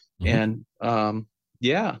 Mm-hmm. And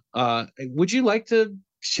would you like to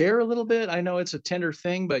share a little bit? I know it's a tender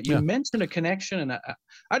thing, but you mentioned a connection, and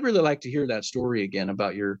I'd really like to hear that story again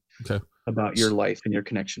about your life and your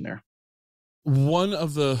connection there. One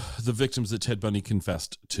of the victims that Ted Bundy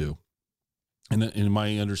confessed to, and in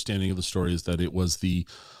my understanding of the story, is that it was the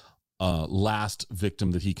last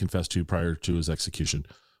victim that he confessed to prior to his execution,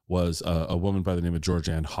 was a woman by the name of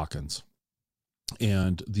Georgianne Hawkins.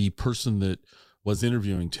 And the person that was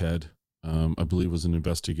interviewing Ted, I believe, was an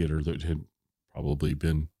investigator that had probably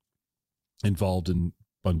been involved in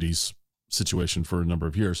Bundy's situation for a number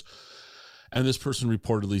of years. And this person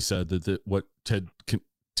reportedly said that what Ted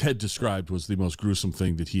described was the most gruesome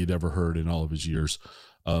thing that he had ever heard in all of his years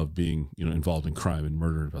of being, involved in crime and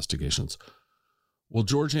murder investigations. Well,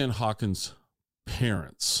 Georgianne Hawkins'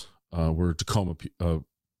 parents were Tacoma,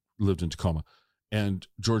 lived in Tacoma, and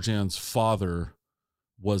Georgianne's father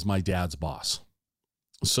was my dad's boss.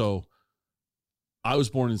 So I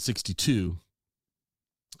was born in 1962,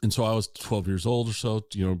 and so I was 12 years old or so,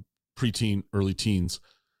 preteen, early teens,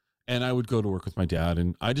 and I would go to work with my dad.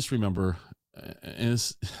 And I just remember, and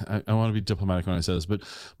I want to be diplomatic when I say this, but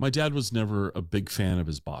my dad was never a big fan of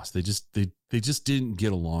his boss. They just didn't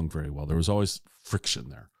get along very well. There was always friction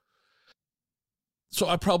there. So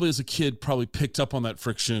I probably, as a kid, picked up on that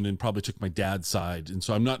friction and probably took my dad's side. And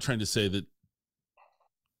so I'm not trying to say that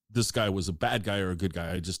this guy was a bad guy or a good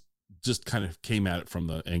guy. I just kind of came at it from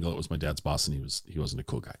the angle it was my dad's boss, and he wasn't a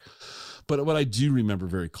cool guy. But what I do remember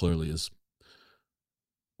very clearly is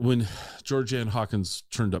when Georgianne Hawkins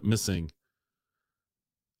turned up missing,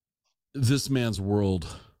 this man's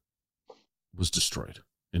world was destroyed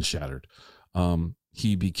and shattered.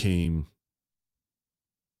 He became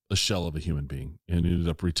a shell of a human being and ended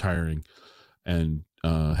up retiring and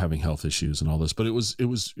having health issues and all this. But it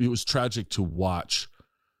was tragic to watch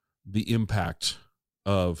the impact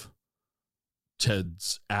of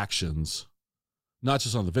Ted's actions, not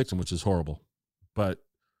just on the victim, which is horrible, but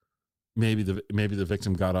maybe the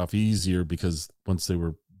victim got off easier because once they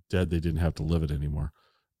were dead, they didn't have to live it anymore,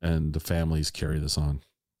 and the families carry this on.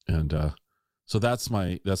 And so that's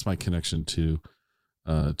my connection to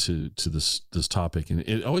this topic. And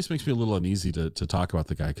it always makes me a little uneasy to talk about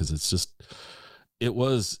the guy, because it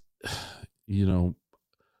was,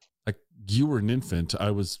 like, you were an infant,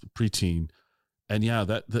 I was preteen, and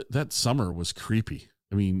that summer was creepy.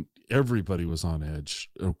 I mean, everybody was on edge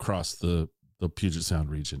across the Puget Sound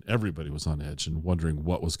region. Everybody was on edge and wondering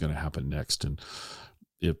what was going to happen next, and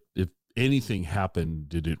if anything happen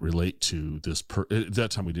did it relate to this at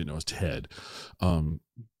that time we didn't know it was Ted.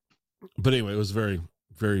 But anyway, it was very,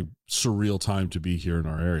 very surreal time to be here in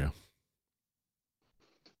our area.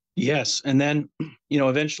 Yes. And then,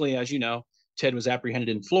 eventually, as you know, Ted was apprehended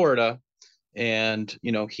in Florida, and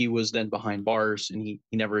he was then behind bars, and he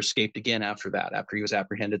never escaped again after that, after he was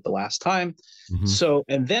apprehended the last time. So,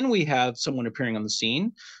 and then we have someone appearing on the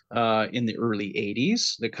scene in the early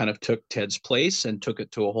 80s that kind of took Ted's place and took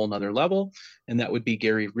it to a whole nother level, and that would be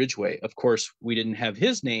Gary Ridgway. Of course, we didn't have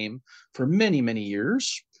his name for many, many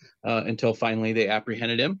years until finally they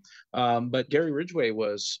apprehended him. But Gary Ridgway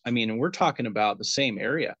was, and we're talking about the same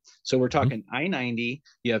area. So we're talking I-90,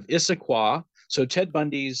 you have Issaquah. So Ted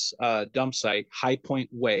Bundy's dump site, High Point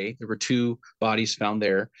Way, there were 2 bodies found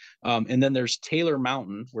there. And then there's Taylor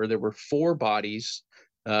Mountain, where there were 4 bodies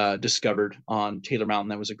discovered on Taylor Mountain.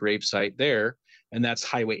 That was a grave site there. And that's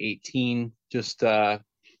Highway 18, just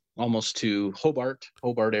almost to Hobart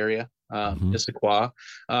area, Issaquah.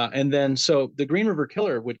 And then so the Green River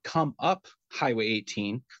Killer would come up Highway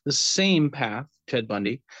 18, the same path Ted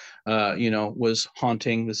Bundy, was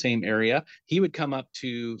haunting the same area. He would come up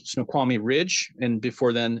to Snoqualmie Ridge, and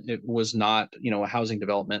before then it was not, a housing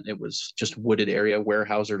development. It was just wooded area,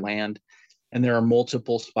 warehouse or land. And there are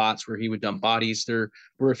multiple spots where he would dump bodies. There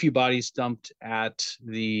were a few bodies dumped at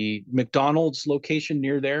the McDonald's location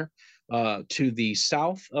near there, to the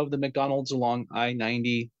south of the McDonald's along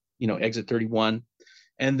I-90, exit 31.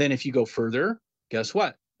 And then if you go further, guess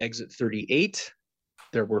what? Exit 38,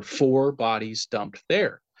 there were 4 bodies dumped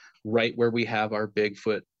there, right where we have our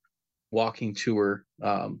Bigfoot walking tour.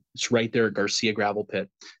 It's right there at Garcia Gravel Pit.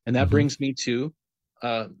 And that brings me to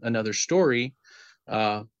another story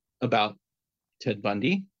about Ted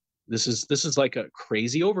Bundy. This is like a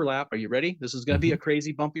crazy overlap. Are you ready? This is going to be a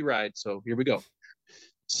crazy bumpy ride. So here we go.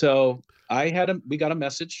 So we got a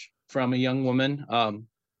message from a young woman.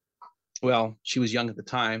 Well, she was young at the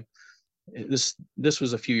time. This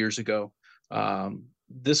was a few years ago.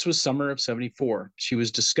 This was summer of 74. She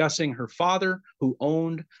was discussing her father, who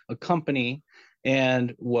owned a company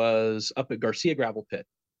and was up at Garcia Gravel Pit.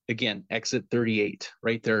 Again, exit 38,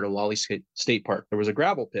 right there at Olallie State Park. There was a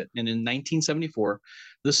gravel pit. And in 1974,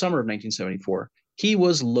 the summer of 1974, he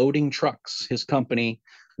was loading trucks. His company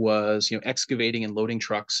was, excavating and loading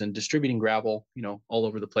trucks and distributing gravel, all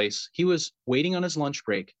over the place. He was waiting on his lunch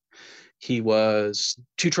break. 2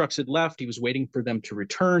 trucks had left. He was waiting for them to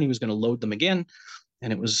return. He was going to load them again.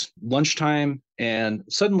 And it was lunchtime. And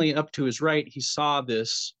suddenly up to his right, he saw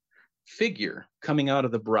this figure coming out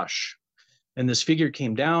of the brush. And this figure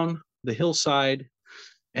came down the hillside,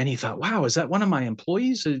 and he thought, wow, is that one of my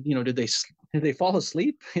employees? Did they fall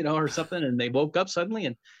asleep, or something? And they woke up suddenly,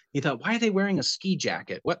 and he thought, why are they wearing a ski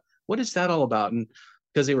jacket? What is that all about? And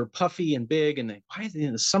because they were puffy and big, and why is it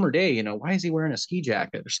in the summer day, why is he wearing a ski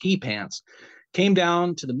jacket or ski pants? Came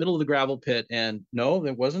down to the middle of the gravel pit, and no,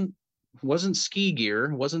 it wasn't ski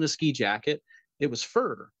gear. It wasn't a ski jacket. It was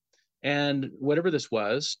fur. And whatever this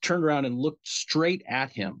was, turned around and looked straight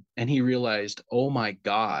at him. And he realized, oh my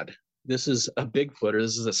God, this is a Bigfoot, or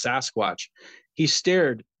this is a Sasquatch. He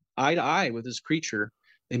stared eye to eye with this creature.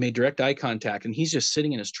 They made direct eye contact, and he's just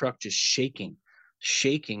sitting in his truck, just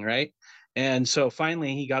shaking, right? And so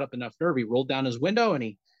finally he got up enough nerve. He rolled down his window, and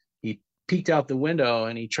he peeked out the window,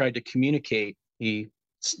 and he tried to communicate. He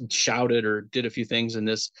shouted or did a few things, and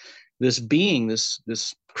this being, this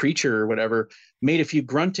creature or whatever, made a few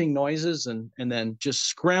grunting noises, and then just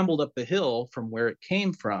scrambled up the hill from where it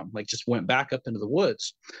came from, like just went back up into the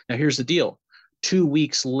woods. Now here's the deal. 2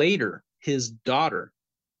 weeks later, his daughter,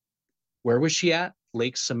 where was she at?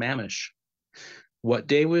 Lake Sammamish. What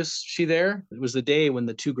day was she there? It was the day when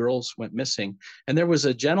the 2 girls went missing. And there was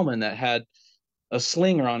a gentleman that had a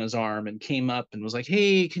slinger on his arm and came up and was like,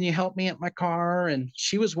 hey, can you help me at my car? And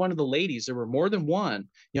she was one of the ladies. There were more than one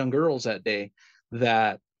young girls that day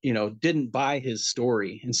that, didn't buy his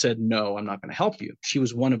story and said, no, I'm not going to help you. She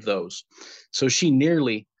was one of those. So she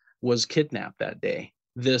nearly was kidnapped that day,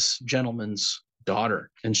 this gentleman's daughter.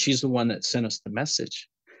 And she's the one that sent us the message.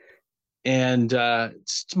 And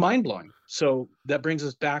it's mind blowing. So that brings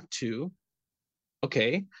us back to,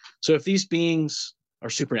 okay, so if these beings are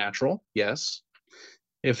supernatural, yes.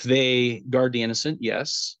 If they guard the innocent,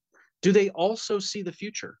 yes. Do they also see the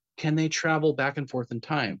future? Can they travel back and forth in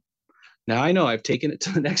time? Now, I know I've taken it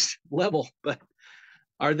to the next level, but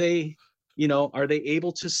are they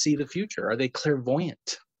able to see the future? Are they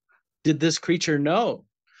clairvoyant? Did this creature know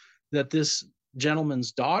that this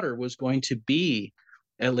gentleman's daughter was going to be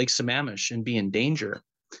at Lake Sammamish and be in danger?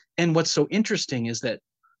 And what's so interesting is that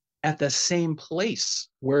at the same place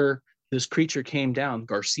where this creature came down,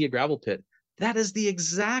 Garcia Gravel Pit, That is the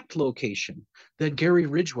exact location that Gary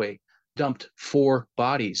Ridgway dumped 4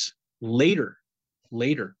 bodies later.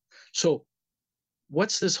 So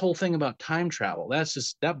what's this whole thing about time travel?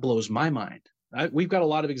 That blows my mind. We've got a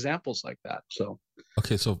lot of examples like that. So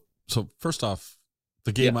okay, so first off,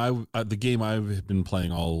 the game I've been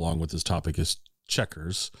playing all along with this topic is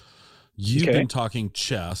checkers. You've been talking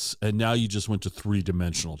chess, and now you just went to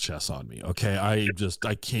 3-dimensional chess on me. Okay, I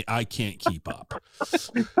can't keep up.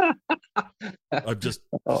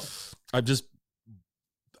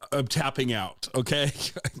 I'm tapping out. Okay.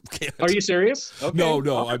 Are you serious? Okay.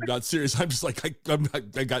 No, I'm not serious. I'm just like,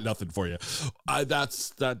 I got nothing for you.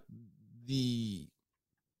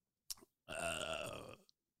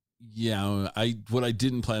 What I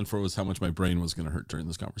didn't plan for was how much my brain was going to hurt during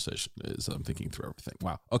this conversation. Is I'm thinking through everything.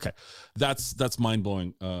 Wow. Okay. That's mind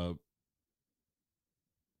blowing. Okay.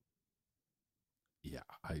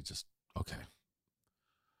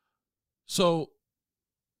 So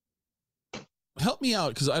help me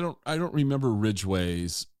out, because I don't remember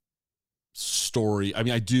Ridgway's story. I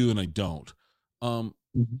mean, I do and I don't.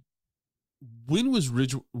 When was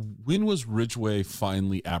Ridgway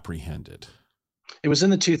finally apprehended? It was in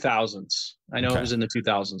the 2000s. I know it was in the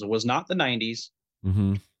 2000s. It was not the 90s.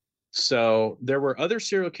 Mm-hmm. So there were other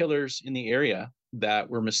serial killers in the area that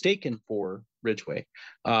were mistaken for Ridgway.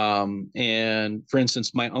 And for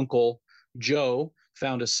instance, my uncle Joe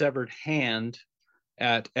found a severed hand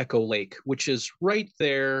at Echo Lake, which is right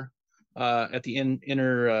there at the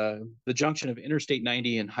the junction of Interstate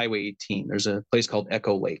 90 and Highway 18. There's a place called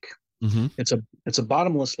Echo Lake. Mm-hmm. It's a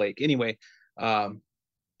bottomless lake. Anyway,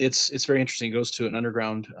 it's very interesting. It goes to an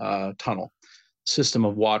underground tunnel system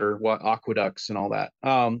of water, aqueducts and all that.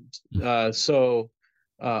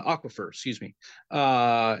 Aquifer, excuse me.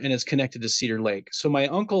 And it's connected to Cedar Lake. So my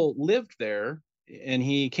uncle lived there, and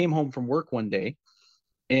he came home from work one day,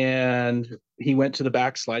 and he went to the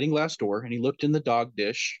back sliding glass door, and he looked in the dog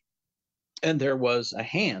dish, and there was a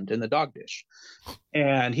hand in the dog dish.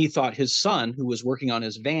 And he thought his son, who was working on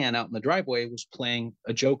his van out in the driveway, was playing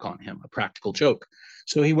a joke on him, a practical joke.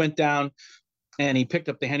 So he went down and he picked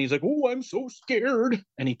up the hand. He's like, "Oh, I'm so scared."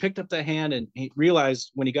 And he picked up the hand, and he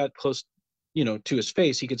realized when he got close, to his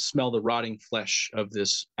face, he could smell the rotting flesh of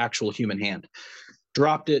this actual human hand.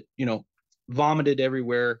 Dropped it, vomited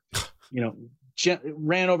everywhere,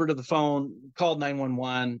 ran over to the phone, called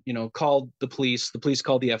 911, called the police. The police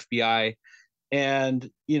called the FBI. And,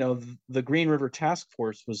 the Green River Task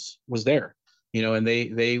Force was there, and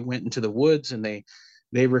they went into the woods, and they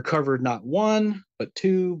recovered not 1, but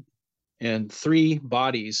 2 and 3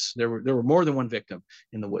 bodies. There were more than one victim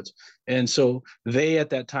in the woods. And so they at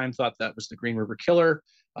that time thought that was the Green River Killer.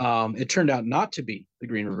 It turned out not to be the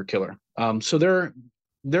Green River Killer. So there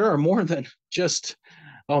are more than just,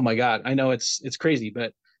 oh my God, I know it's crazy,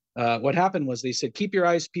 but what happened was they said, keep your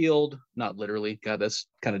eyes peeled, not literally. God, that's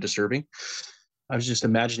kind of disturbing. I was just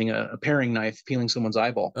imagining a paring knife peeling someone's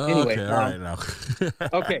eyeball. Anyway, okay, all right now.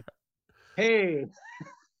 Okay. Hey.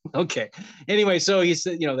 Okay. Anyway, so he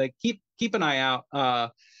said, they keep an eye out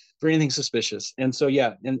for anything suspicious. And so,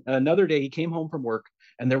 and another day he came home from work,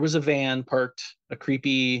 and there was a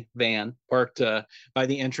creepy van parked by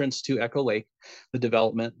the entrance to Echo Lake, the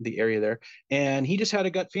development, the area there. And he just had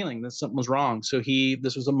a gut feeling that something was wrong. So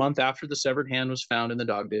this was a month after the severed hand was found in the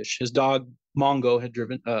dog dish. His dog Mongo had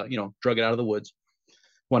drug it out of the woods.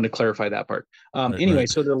 Wanted to clarify that part. Right.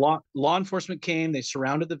 So the law enforcement came, they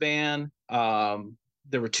surrounded the van.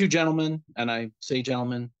 There were 2 gentlemen, and I say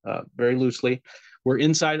gentlemen very loosely, were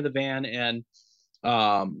inside of the van, and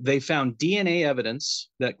they found DNA evidence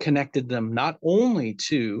that connected them not only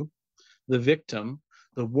to the victim,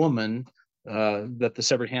 the woman that the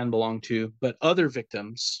severed hand belonged to, but other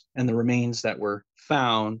victims and the remains that were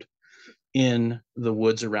found in the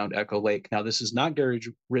woods around Echo Lake. Now, this is not Gary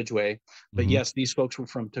Ridgway, but yes, these folks were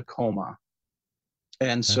from Tacoma.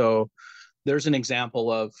 And so there's an example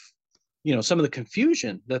of, some of the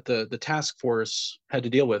confusion that the task force had to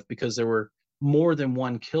deal with, because there were more than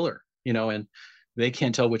one killer, and they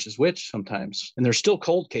can't tell which is which sometimes. And there's still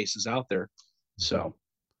cold cases out there. So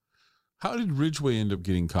how did Ridgway end up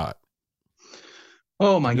getting caught?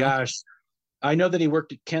 Oh my gosh. I know that he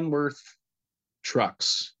worked at Kenworth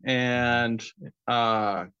Trucks, and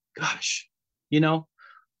I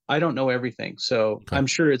don't know everything. So okay. I'm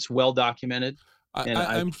sure it's well documented.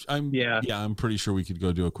 I'm pretty sure we could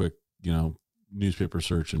go do a quick, newspaper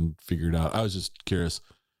search and figure it out. I was just curious.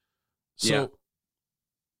 So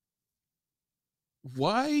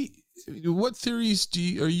what theories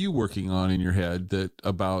are you working on in your head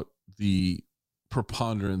about the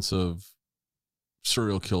preponderance of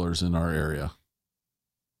serial killers in our area?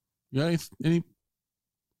 You got any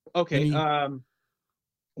Okay. Any?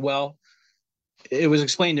 Well, it was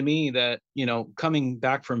explained to me that, coming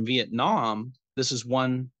back from Vietnam, this is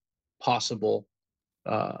one possible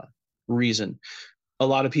uh, reason. A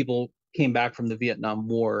lot of people came back from the Vietnam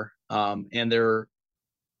War, and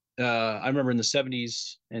I remember in the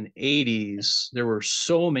 70s and 80s, there were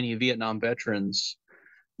so many Vietnam veterans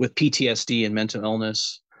with PTSD and mental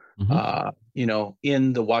illness, Mhm.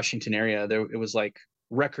 in the Washington area. It was like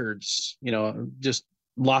records, just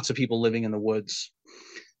lots of people living in the woods.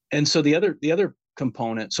 And so the other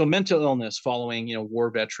component, so mental illness following, war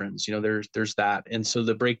veterans, there's that. And so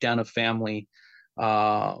the breakdown of family,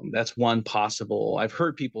 that's one possible. I've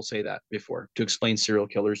heard people say that before to explain serial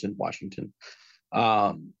killers in Washington.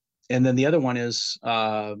 Um, and then the other one is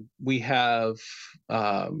we have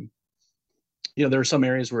there are some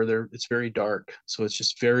areas where it's very dark, so it's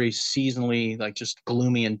just very seasonally, like, just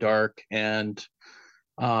gloomy and dark. And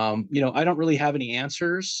I don't really have any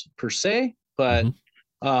answers per se, but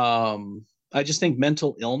Mhm. I just think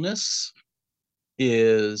mental illness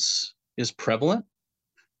is prevalent,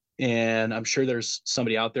 and I'm sure there's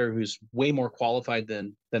somebody out there who's way more qualified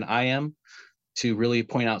than I am to really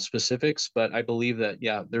point out specifics. But I believe that,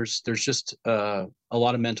 yeah, there's just a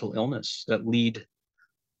lot of mental illness that lead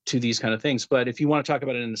to these kind of things. But if you want to talk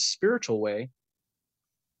about it in a spiritual way,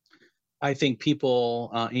 I think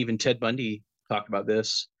people, even Ted Bundy talked about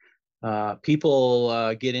this.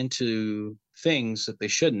 People get into things that they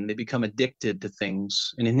shouldn't. They become addicted to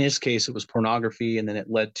things, and in his case, it was pornography, and then it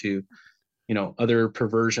led to other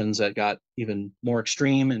perversions that got even more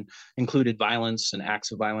extreme and included violence and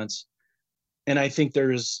acts of violence. And I think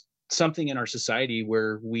there's something in our society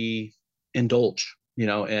where we indulge,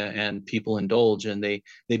 and people indulge, and they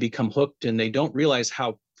become hooked, and they don't realize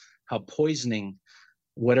how poisoning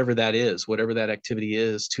whatever that is, whatever that activity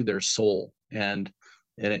is, to their soul, and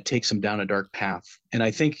it takes them down a dark path. And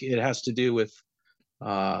I think it has to do with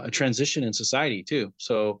a transition in society too.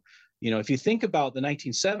 So, if you think about the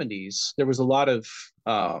 1970s, there was a lot of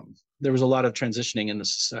transitioning in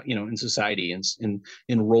in society, and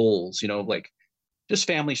in roles, like just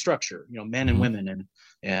family structure, men and Mhm. women,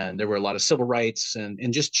 and there were a lot of civil rights,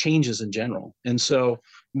 and just changes in general. And so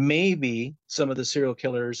maybe some of the serial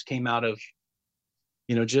killers came out of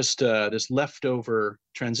just this leftover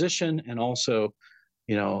transition, and also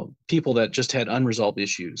people that just had unresolved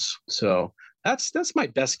issues. So that's my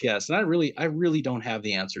best guess, and I really don't have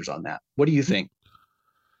the answers on that. What do you think?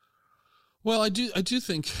 Well, I do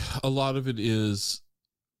think a lot of it is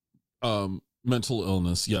mental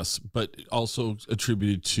illness, yes, but also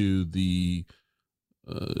attributed to the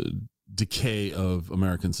uh, decay of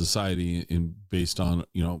American society, in based on,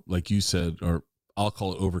 like you said, or I'll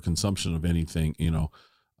call it overconsumption of anything.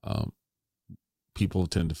 Um, People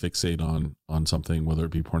tend to fixate on something, whether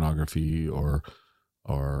it be pornography or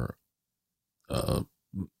uh,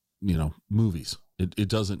 movies. It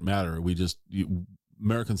doesn't matter.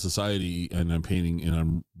 American society, and I'm painting, and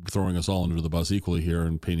I'm throwing us all under the bus equally here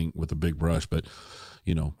and painting with a big brush, but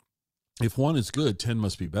you know, if one is good, 10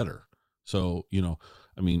 must be better. So,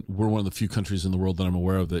 I mean, we're one of the few countries in the world that I'm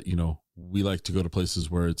aware of that, we like to go to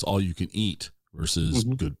places where it's all you can eat versus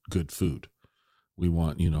Mm-hmm. good food. We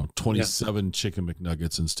want, Yeah. 27 chicken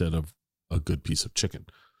McNuggets instead of a good piece of chicken.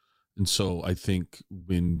 And so I think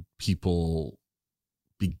when people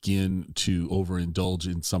begin to overindulge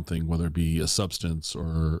in something, whether it be a substance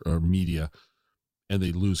or media, and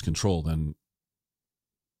they lose control, then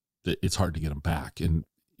it's hard to get them back. And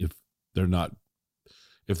if they're not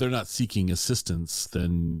if they're not seeking assistance,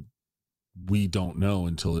 then we don't know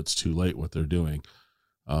until it's too late what they're doing.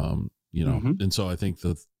 Mm-hmm. And so I think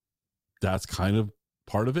that's kind of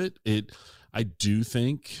part of it. I do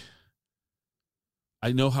think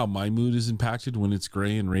I know how my mood is impacted when it's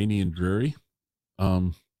gray and rainy and dreary.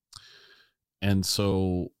 Um, and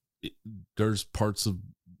so there's parts of,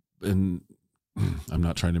 and I'm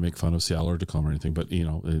not trying to make fun of Seattle or Tacoma or anything, but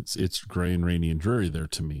it's gray and rainy and dreary there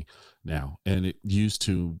to me now. And it used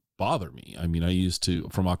to bother me. I mean, I used to,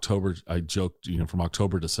 from October, I joked, from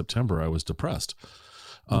October to September, I was depressed.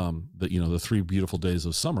 That, the 3 beautiful days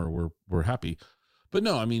of summer were happy, but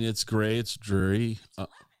no, I mean, it's gray, it's dreary.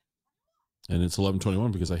 And it's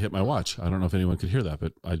 11:21 because I hit my watch. I don't know if anyone could hear that,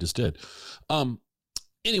 but I just did.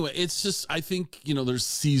 Anyway, it's just, I think, there's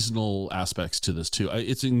seasonal aspects to this too.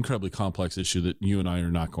 It's an incredibly complex issue that you and I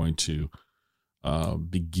are not going to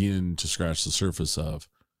begin to scratch the surface of.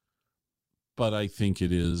 But I think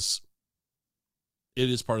it is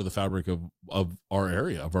part of the fabric of our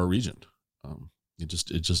area, of our region. It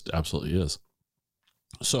just absolutely is.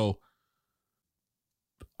 So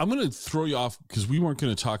I'm going to throw you off because we weren't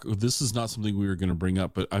going to talk. This is not something we were going to bring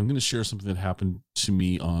up, but I'm going to share something that happened to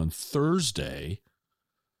me on Thursday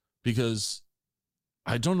because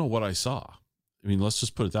I don't know what I saw. I mean, let's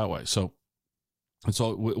just put it that way. So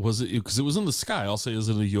was it because it was in the sky? I'll say, is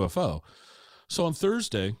it a UFO? So on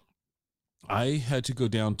Thursday, I had to go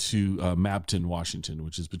down to Mabton, Washington,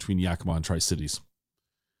 which is between Yakima and Tri-Cities.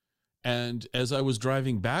 And as I was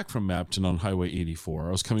driving back from Mabton on Highway 84,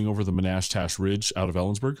 I was coming over the Menashe-Tash Ridge out of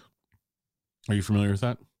Ellensburg. Are you familiar with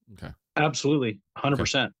that? Okay. Absolutely. 100%.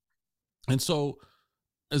 Okay. And so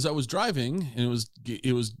as I was driving, and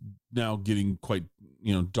it was now getting quite,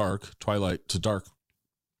 dark, twilight to dark,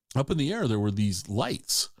 up in the air, there were these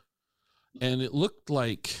lights, and it looked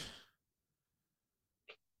like,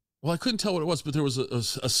 well, I couldn't tell what it was, but there was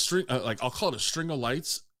a string, like I'll call it a string of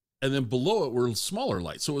lights. And then below it were smaller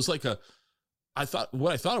lights. So it was like what I thought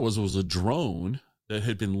it was a drone that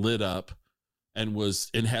had been lit up and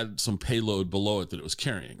had some payload below it that it was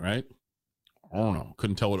carrying, right? I don't know.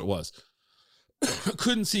 Couldn't tell what it was.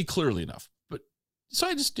 Couldn't see clearly enough. But so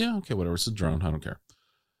I just, okay, whatever. It's a drone. I don't care.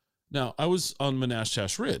 Now, I was on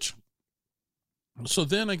Menashe-Tash Ridge. So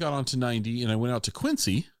then I got onto 90 and I went out to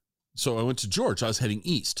Quincy. So I went to George. I was heading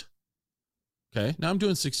east. Okay. Now I'm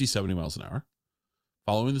doing 60, 70 miles an hour,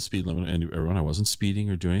 following the speed limit. And everyone, I wasn't speeding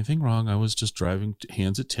or doing anything wrong. I was just driving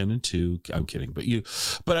hands at 10 and 2. I'm kidding.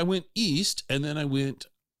 But I went east, and then I went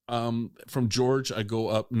from George. I go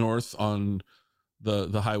up north on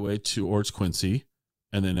the highway towards Quincy,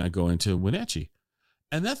 and then I go into Wenatchee.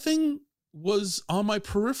 And that thing was on my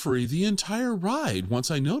periphery the entire ride once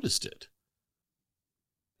I noticed it.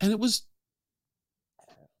 And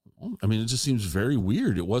it just seems very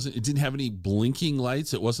weird. It didn't have any blinking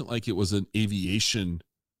lights. It wasn't like it was an aviation,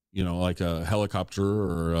 like a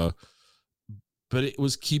helicopter but it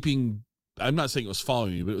was keeping, I'm not saying it was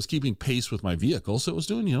following me, but it was keeping pace with my vehicle. So it was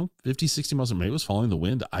doing, 50, 60 miles an hour. Maybe it was following the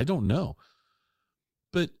wind. I don't know.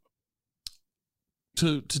 But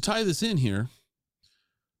to tie this in here,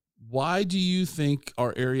 why do you think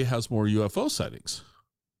our area has more UFO sightings?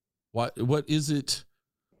 What is it?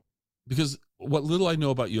 Because what little I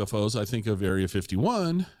know about UFOs, I think of Area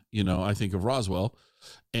 51, I think of Roswell,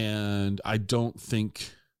 and I don't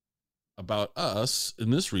think about us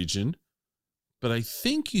in this region. But I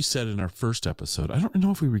think you said in our first episode, I don't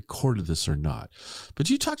know if we recorded this or not, but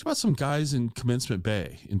you talked about some guys in Commencement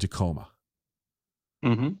Bay in Tacoma.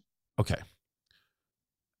 Mm-hmm. Okay.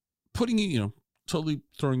 Putting you, totally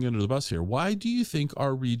throwing you under the bus here. Why do you think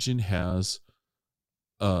our region has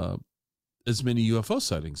as many UFO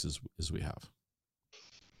sightings as we have?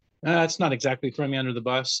 It's not exactly throwing me under the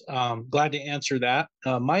bus. Glad to answer that.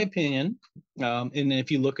 My opinion, and if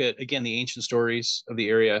you look at, again, the ancient stories of the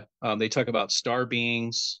area, they talk about star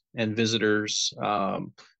beings and visitors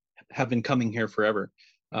have been coming here forever.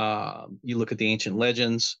 You look at the ancient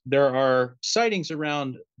legends, there are sightings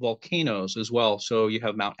around volcanoes as well. So you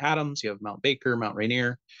have Mount Adams, you have Mount Baker, Mount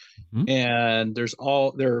Rainier, and there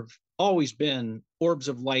have always been orbs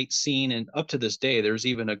of light seen, and up to this day there's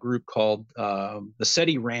even a group called the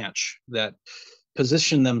SETI Ranch that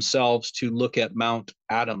position themselves to look at Mount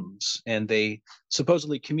Adams, and they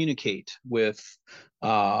supposedly communicate with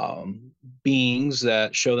beings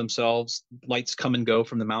that show themselves. Lights come and go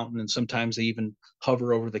from the mountain, and sometimes they even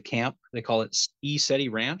hover over the camp. They call it SETI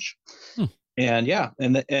Ranch. And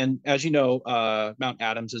and as you know, Mount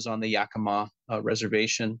Adams is on the Yakima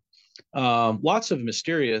Reservation. Lots of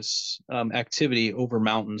mysterious activity over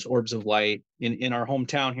mountains, orbs of light. In our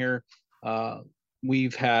hometown here, we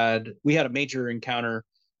had a major encounter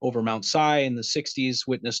over Mount Si in the 60s,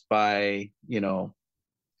 witnessed by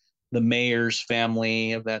the mayor's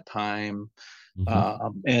family of that time,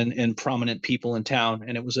 and prominent people in town.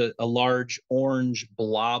 And it was a large orange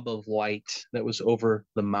blob of light that was over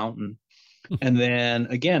the mountain. And then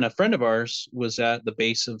again, a friend of ours was at the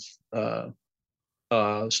base of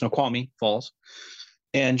Snoqualmie Falls,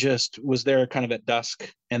 and just was there kind of at dusk,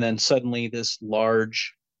 and then suddenly this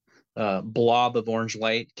large blob of orange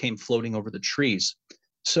light came floating over the trees.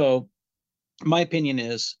 So my opinion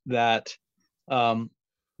is that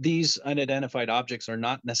these unidentified objects are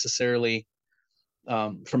not necessarily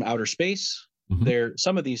from outer space.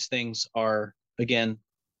 Some of these things are, again,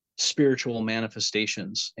 spiritual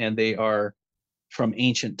manifestations, and they are from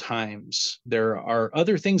ancient times. There are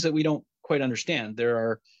other things that we don't quite understand.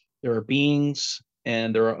 There are beings,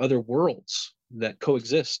 and there are other worlds that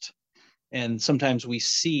coexist, and sometimes we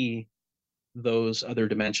see those other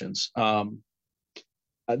dimensions.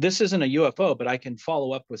 This isn't a UFO, but I can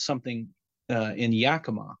follow up with something in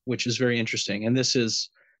Yakima, which is very interesting, and this is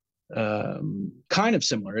kind of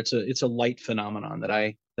similar. It's a light phenomenon that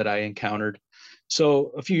I encountered.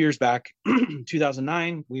 So a few years back,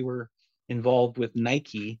 2009, we were involved with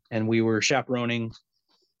Nike, and we were chaperoning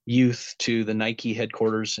youth to the Nike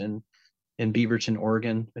headquarters in Beaverton,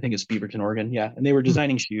 Oregon. I think it's Beaverton, Oregon. Yeah. And they were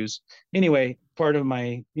designing shoes. Anyway, part of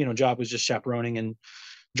my, job was just chaperoning and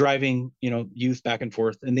driving, youth back and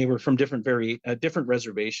forth. And they were from different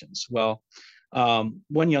reservations. Well,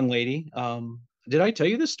 one young lady, did I tell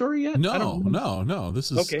you this story yet? I don't No, no.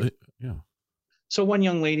 This is okay. Yeah. So one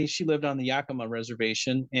young lady, she lived on the Yakima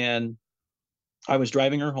reservation, and I was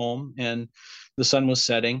driving her home, and the sun was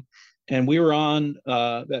setting, and we were on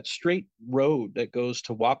that straight road that goes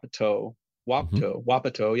to Wapato,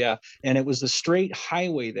 yeah. And it was the straight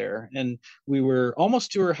highway there, and we were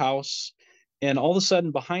almost to her house, and all of a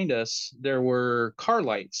sudden behind us there were car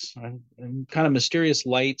lights, and kind of mysterious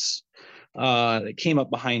lights that came up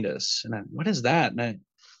behind us. And what is that?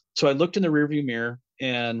 So I looked in the rearview mirror,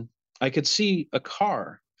 and I could see a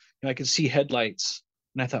car, and I could see headlights,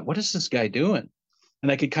 and I thought, what is this guy doing?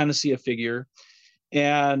 And I could kind of see a figure,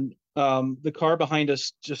 and the car behind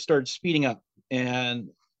us just started speeding up, and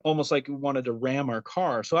almost like it wanted to ram our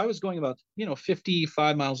car. So I was going about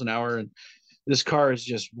 55 miles an hour, and this car is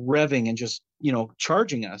just revving and just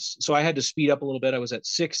charging us. So I had to speed up a little bit. I was at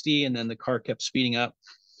 60, and then the car kept speeding up,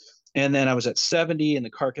 and then I was at 70, and the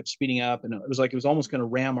car kept speeding up, and it was almost going to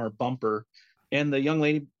ram our bumper. And the young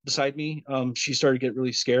lady beside me, she started to get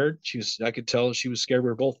really scared. I could tell she was scared. We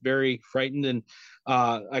were both very frightened, and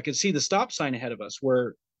I could see the stop sign ahead of us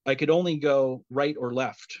where I could only go right or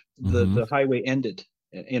left. The highway ended,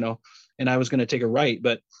 and I was going to take a right,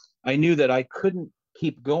 but I knew that I couldn't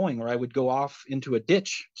keep going, or I would go off into a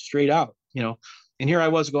ditch straight out, and here I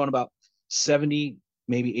was going about 70,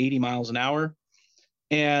 maybe 80 miles an hour.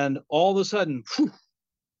 And all of a sudden, whew,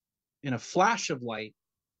 in a flash of light,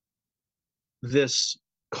 this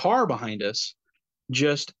car behind us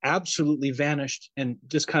just absolutely vanished, and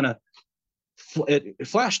just kind of it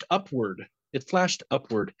flashed upward. It flashed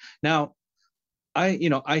upward. Now,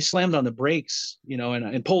 I slammed on the brakes,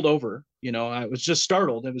 and pulled over. I was just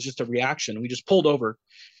startled. It was just a reaction. We just pulled over,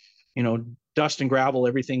 dust and gravel,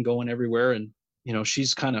 everything going everywhere. And,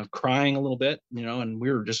 she's kind of crying a little bit, and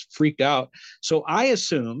we were just freaked out. So I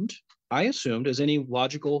assumed, as any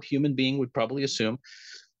logical human being would probably assume,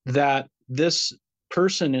 that this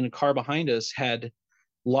person in a car behind us had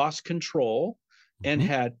lost control and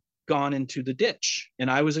had gone into the ditch. And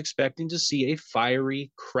I was expecting to see a fiery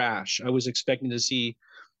crash. I was expecting to see,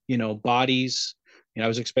 bodies. I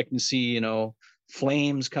was expecting to see,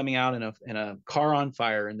 flames coming out in a car on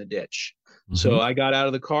fire in the ditch. So I got out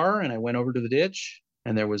of the car and I went over to the ditch,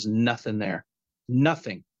 and there was nothing there.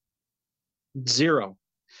 Nothing. Zero.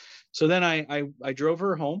 So then I drove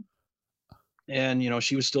her home, and,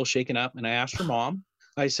 she was still shaken up, and I asked her mom.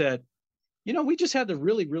 I said, we just had the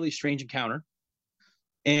really, really strange encounter.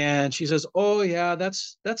 And she says, oh yeah,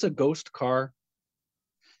 that's a ghost car.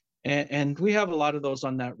 And we have a lot of those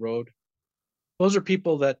on that road. Those are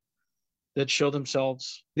people that show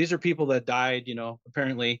themselves. These are people that died,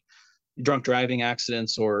 apparently drunk driving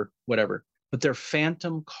accidents or whatever, but they're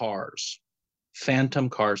phantom cars.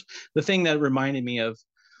 The thing that reminded me of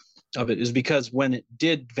it is because when it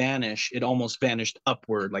did vanish, it almost vanished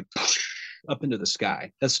upward, like up into the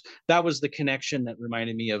sky. That was the connection that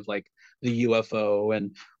reminded me of like the UFO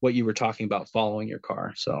and what you were talking about following your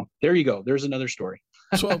car. So there you go. There's another story.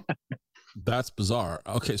 So that's bizarre.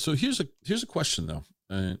 Okay, so here's a question though,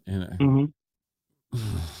 and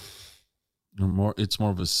it's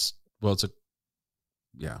more of a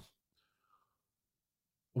yeah.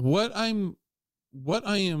 What I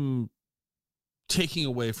am taking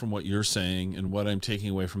away from what you're saying, and what I'm taking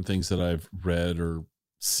away from things that I've read or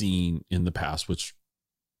seen in the past, which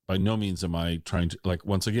by no means am I trying to, like,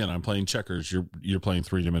 once again, I'm playing checkers. You're playing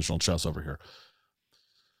 3-dimensional chess over here.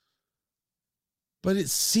 But it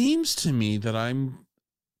seems to me that I'm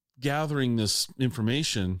gathering this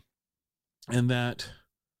information, and that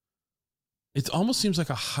it almost seems like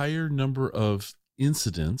a higher number of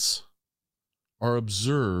incidents are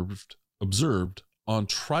observed on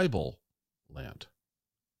tribal land.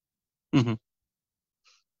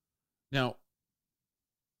 Now,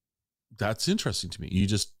 that's interesting to me.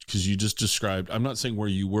 Because you just described, I'm not saying where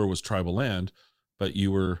you were was tribal land, but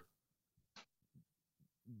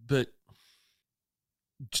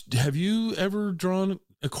have you ever drawn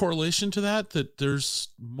a correlation to that there's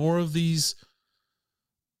more of these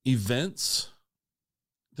events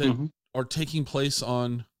that are taking place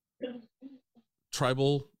on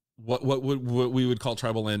tribal, what we would call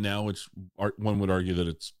tribal land now, which one would argue that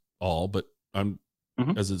it's all, but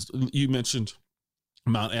you mentioned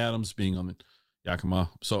Mount Adams being on the Yakima.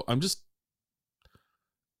 So I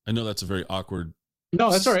know that's a very awkward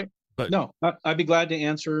No, that's all right. But No, I'd be glad to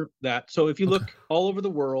answer that. So if you okay. look all over the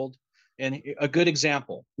world, and a good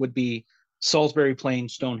example would be Salisbury Plain,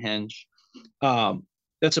 Stonehenge. Um,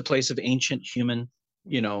 that's a place of ancient human,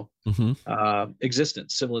 you know, Mm-hmm.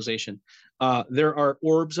 existence, civilization. There are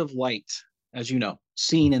orbs of light, as you know,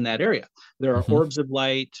 seen in that area. There are Mm-hmm. orbs of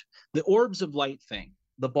light. The orbs of light thing,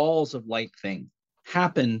 the balls of light thing,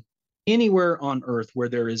 happen anywhere on Earth where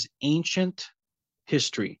there is ancient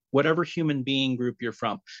history, whatever human being group you're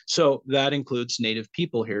from. So that includes native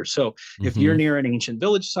people here. So if you're Mm-hmm. near an ancient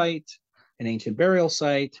village site, an ancient burial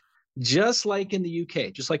site, just like in the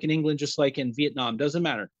UK, just like in England, just like in Vietnam, doesn't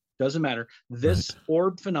matter. Doesn't matter. Right. This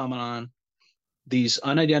orb phenomenon, these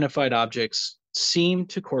unidentified objects seem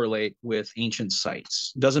to correlate with ancient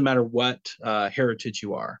sites. Doesn't matter what heritage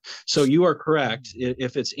you are. So you are correct.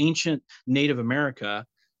 If it's ancient Native America,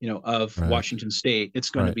 of Right. Washington State, Right. it's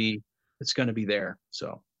going to be there.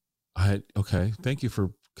 So Okay. Thank you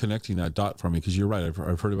for connecting that dot for me, because you're right.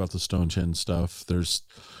 I've heard about the Stonehenge stuff.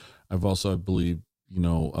 I've also, I believe,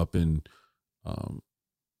 up um,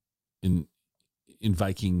 in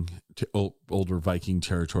Viking, older Viking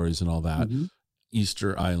territories and all that, mhm.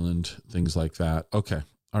 Easter Island, things like that. Okay.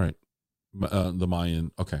 All right. The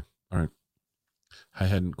Mayan. Okay. All right. I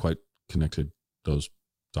hadn't quite connected those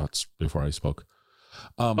dots before I spoke.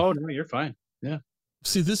 Oh no, you're fine. Yeah.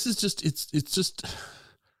 See, this is just, it's just,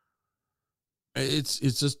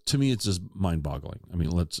 to me, it's just mind boggling. I mean,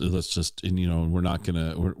 let's just, and we're not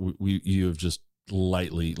gonna, you have just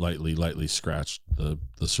lightly scratched the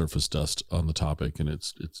surface dust on the topic, and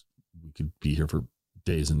it's we could be here for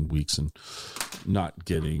days and weeks and not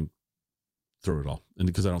getting through it all, and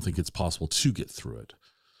because I don't think it's possible to get through it.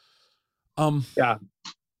 Yeah.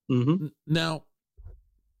 Mm-hmm. Now,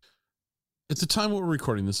 at the time we're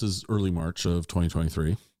recording, this is early March of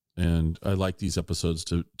 2023, and I like these episodes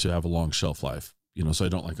to have a long shelf life, so I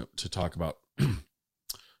don't like to talk about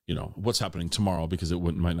what's happening tomorrow, because it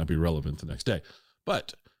might not be relevant the next day.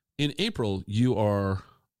 But in April, you are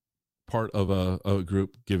part of a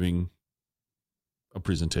group giving a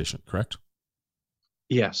presentation, correct?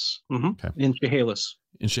 Yes. Mm-hmm. Okay. In Chehalis.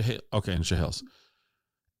 In Chehalis.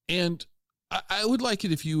 And I would like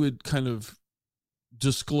it if you would kind of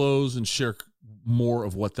disclose and share more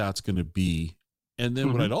of what that's going to be. And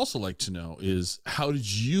then what I'd also like to know is, how did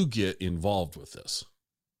you get involved with this?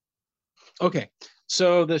 Okay.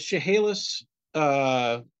 So the Chehalis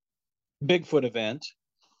Bigfoot event,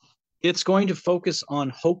 it's going to focus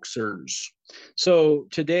on hoaxers. So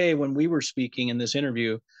today, when we were speaking in this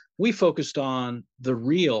interview, we focused on the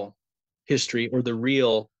real history, or the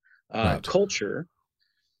real Right. culture,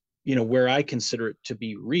 where I consider it to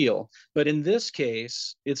be real. But in this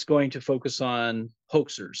case, it's going to focus on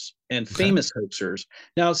hoaxers and famous hoaxers.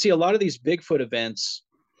 Now, see, a lot of these Bigfoot events,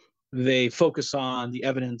 they focus on the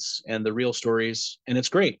evidence and the real stories, and it's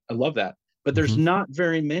great. I love that. But there's not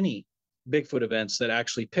very many Bigfoot events that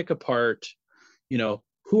actually pick apart,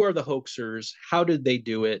 who are the hoaxers? How did they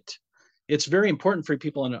do it? It's very important for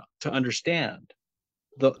people to understand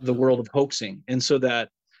the world of hoaxing, and so that,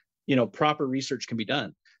 proper research can be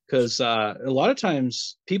done. Because a lot of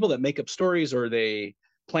times people that make up stories, or they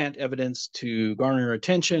plant evidence to garner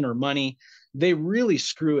attention or money, they really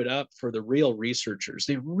screw it up for the real researchers.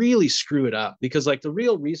 They really screw it up, because like the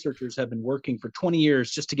real researchers have been working for 20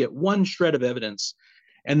 years just to get one shred of evidence.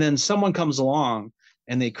 And then someone comes along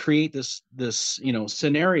and they create this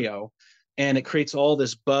scenario, and it creates all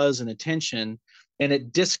this buzz and attention, and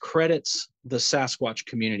it discredits the Sasquatch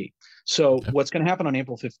community. So what's going to happen on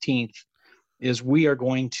April 15th is we are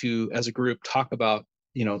going to, as a group, talk about,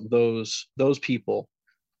 those people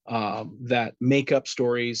that make up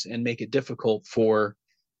stories and make it difficult for,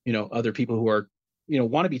 other people who are,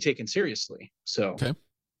 want to be taken seriously. So, okay.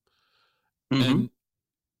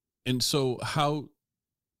 And so how,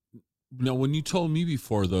 now, when you told me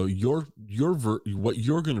before, though, what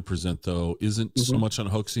you're going to present, though, isn't so much on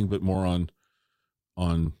hoaxing, but more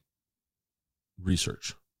on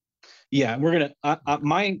research. Yeah, we're gonna.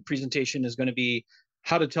 My presentation is going to be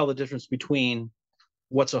how to tell the difference between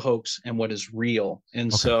what's a hoax and what is real.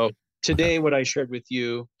 And so today, what I shared with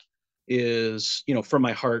you is, from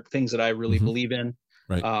my heart, things that I really believe in.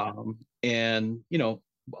 Right. And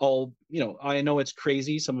I know it's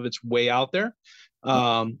crazy. Some of it's way out there.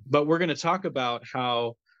 But we're going to talk about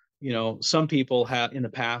how, some people have in the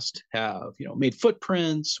past have, made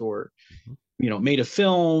footprints, or made a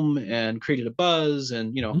film and created a buzz,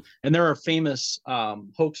 and and there are famous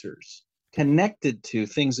hoaxers connected to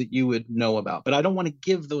things that you would know about. But I don't want to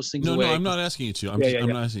give those things away. No, I'm not asking you to. I'm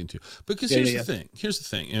not asking you to. Because here's the thing. Here's the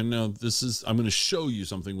thing. And now I'm going to show you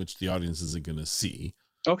something which the audience isn't going to see.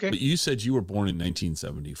 Okay. But you said you were born in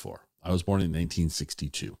 1974. I was born in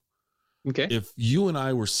 1962. Okay. If you and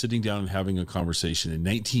I were sitting down and having a conversation in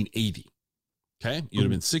 1980, okay, you'd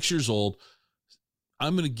have been 6 years old.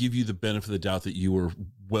 I'm going to give you the benefit of the doubt that you were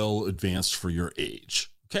well advanced for your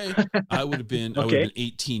age. Okay. I would have been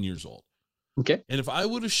 18 years old. Okay. And if I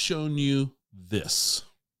would have shown you this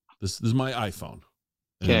is my iPhone.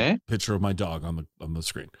 Okay. Picture of my dog on the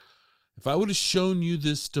screen. If I would have shown you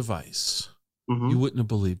this device, Mm-hmm. you wouldn't have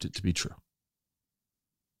believed it to be true.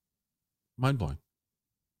 Mind blowing.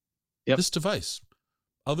 Yep. This device,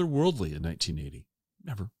 otherworldly in 1980.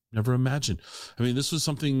 Never imagined. I mean, this was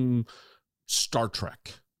something Star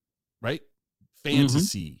Trek, right?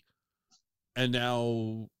 Fantasy. And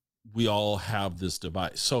now we all have this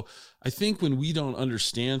device. So I think when we don't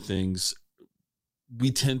understand things,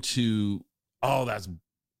 we tend to, oh, that's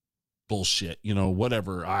bullshit,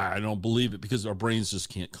 whatever. I don't believe it, because our brains just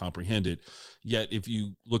can't comprehend it. Yet if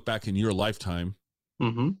you look back in your lifetime,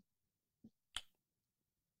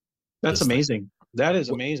 that's amazing. That is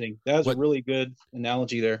amazing. That is a really good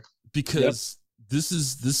analogy there. Because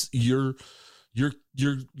your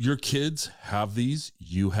kids have these,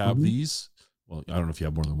 you have these. Well, I don't know if you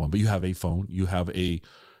have more than one, but you have a phone. You have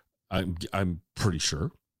I'm pretty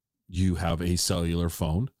sure you have a cellular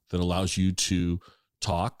phone that allows you to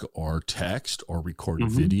talk or text or record a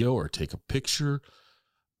video or take a picture.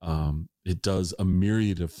 It does a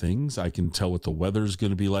myriad of things. I can tell what the weather is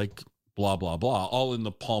going to be like, blah, blah, blah, all in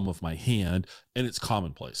the palm of my hand. And it's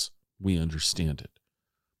commonplace. We understand it.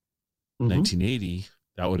 1980,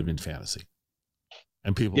 that would have been fantasy.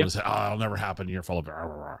 And people would say, oh, it'll never happen. You're full of blah,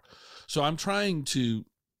 blah, blah. So I'm trying to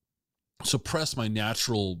suppress my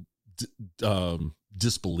natural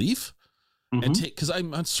disbelief and take, because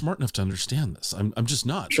I'm not smart enough to understand this. I'm just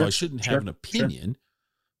not. So I shouldn't have an opinion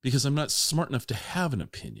because I'm not smart enough to have an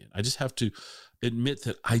opinion. I just have to admit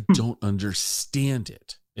that I don't understand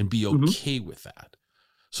it and be okay with that.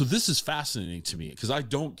 So this is fascinating to me because I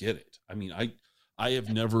don't get it. I mean, I have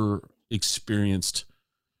never experienced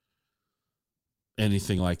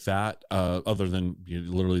anything like that other than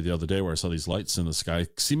literally the other day where I saw these lights in the sky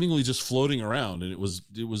seemingly just floating around, and it was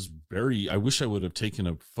very, I wish I would have taken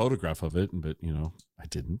a photograph of it, but I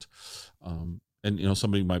didn't. And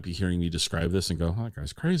somebody might be hearing me describe this and go, oh, that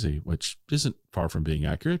guy's crazy, which isn't far from being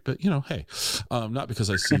accurate, but hey, not because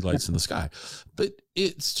I see lights in the sky, but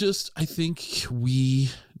it's just, I think we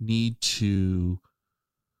need to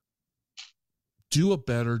do a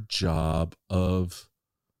better job of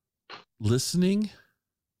listening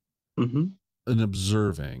and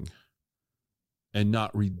observing and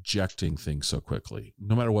not rejecting things so quickly,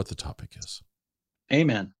 no matter what the topic is.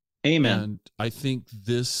 Amen. And I think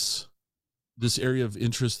this area of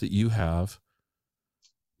interest that you have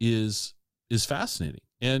is fascinating.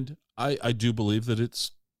 And I do believe that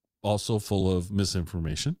it's also full of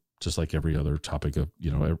misinformation, just like every other topic of,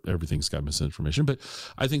 everything's got misinformation. But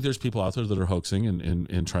I think there's people out there that are hoaxing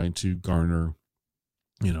and trying to garner,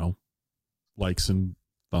 likes and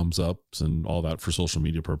thumbs ups and all that for social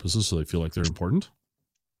media purposes, so they feel like they're important.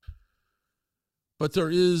 But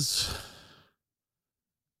it's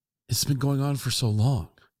been going on for so long.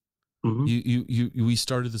 We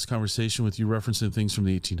started this conversation with you referencing things from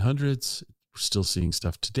the 1800s. We're still seeing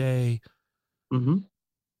stuff today. There's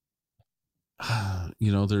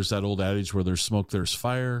that old adage, where there's smoke, there's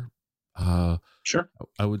fire. Sure.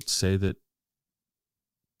 I would say that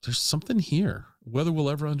there's something here. Whether we'll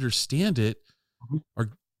ever understand it, or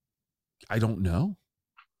I don't know.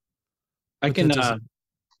 But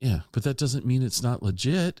that doesn't mean it's not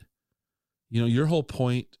legit. Your whole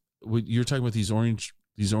point, you're talking about these orange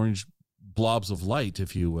blobs of light,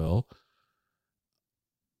 if you will,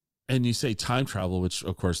 and you say time travel, which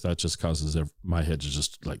of course that just causes my head to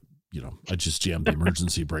just like, I just jammed the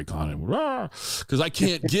emergency brake on it because I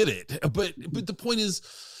can't get it. But the point is,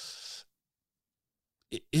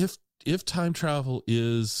 if time travel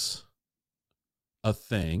is a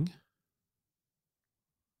thing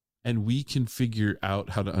and we can figure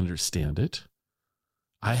out how to understand it,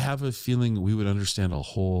 I have a feeling we would understand a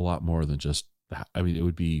whole lot more than just that. I mean, it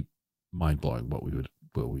would be mind blowing what we'd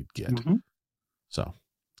get. So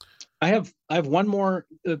I have one more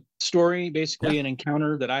story, basically an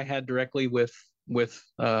encounter that I had directly with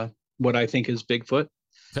what I think is Bigfoot.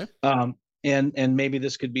 Okay. And maybe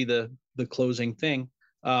this could be the closing thing.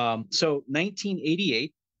 So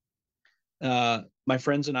 1988, my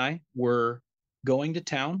friends and I were going to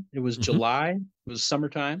town. It was July, it was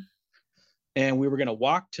summertime, and we were going to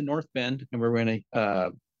walk to North Bend, and we were going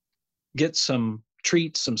to get some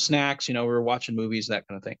treats, some snacks. We were watching movies, that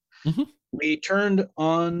kind of thing. We turned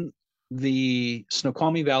on the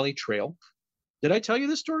Snoqualmie Valley Trail, Did I tell you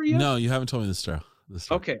this story yet? No, you haven't told me this story.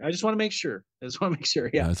 Okay, I just want to make sure.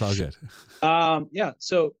 Yeah. No, it's all good. Yeah.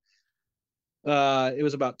 So it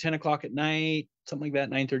was about 10 o'clock at night, something like that,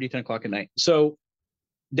 9:30, 10 o'clock at night. So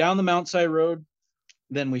down the Mount Si Road,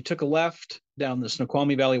 then we took a left down the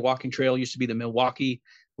Snoqualmie Valley Walking Trail, used to be the Milwaukee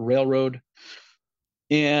Railroad.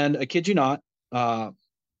 And I kid you not,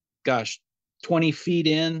 gosh, 20 feet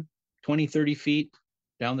in, 20, 30 feet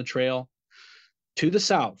down the trail, to the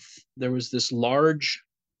south, there was this large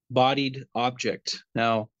bodied object.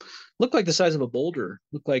 Now, looked like the size of a boulder,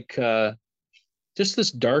 looked like just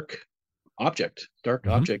this dark object,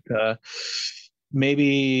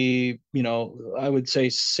 maybe, I would say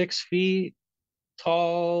 6 feet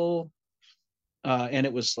tall, and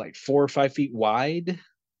it was like 4 or 5 feet wide.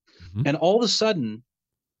 Mm-hmm. And all of a sudden,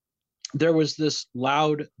 there was this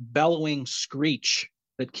loud bellowing screech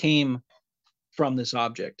that came from this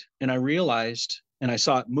object. And I realized, and I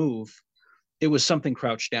saw it move, it was something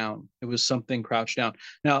crouched down.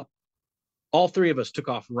 Now, all three of us took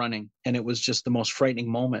off running, and it was just the most frightening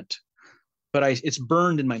moment. But it's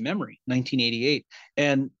burned in my memory, 1988.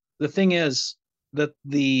 And the thing is that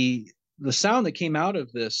the sound that came out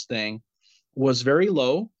of this thing was very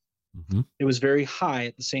low. Mm-hmm. It was very high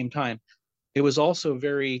at the same time. It was also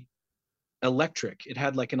very electric. It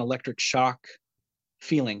had like an electric shock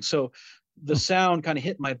feeling. So the sound kind of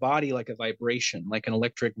hit my body like a vibration, like an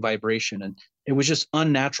electric vibration. And it was just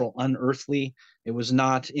unnatural, unearthly. It was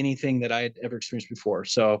not anything that I had ever experienced before.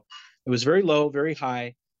 So it was very low, very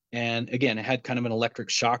high. And again, it had kind of an electric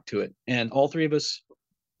shock to it. And all three of us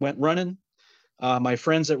went running. My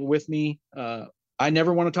friends that were with me, I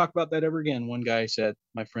never want to talk about that ever again. One guy said,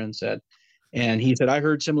 my friend said, and he said, I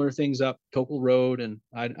heard similar things up Tokel Road, and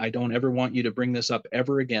I don't ever want you to bring this up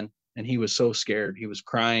ever again. And he was so scared. He was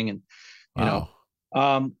crying, and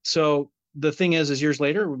so the thing is years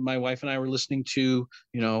later, my wife and I were listening to,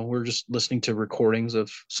 we're just listening to recordings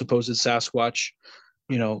of supposed Sasquatch,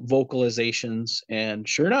 vocalizations, and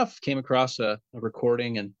sure enough, came across a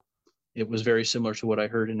recording, and it was very similar to what I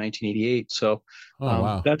heard in 1988. So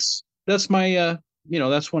wow. That's my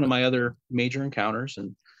that's one of my other major encounters.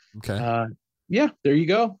 And okay, yeah, there you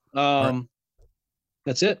go. Right.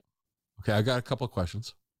 That's it. Okay, I got a couple of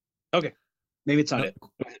questions. Okay, maybe it's not it.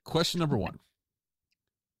 Question number one.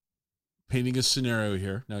 Painting a scenario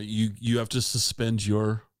here. Now you have to suspend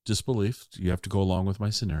your disbelief. You have to go along with my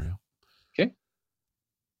scenario. Okay.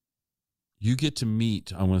 You get to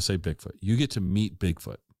meet, I want to say Bigfoot. You get to meet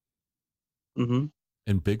Bigfoot. Mm-hmm.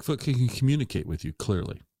 And Bigfoot can communicate with you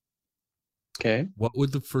clearly. Okay. What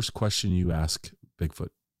would the first question you ask Bigfoot?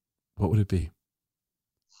 What would it be?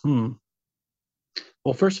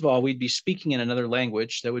 Well, first of all, we'd be speaking in another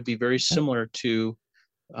language that would be very similar to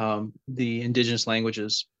the indigenous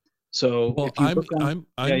languages. So well,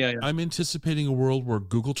 I'm anticipating a world where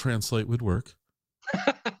Google Translate would work.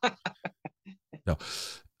 No,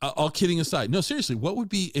 all kidding aside. No, seriously, what would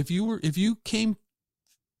be if you came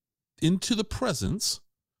into the presence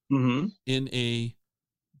mm-hmm. in a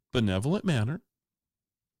benevolent manner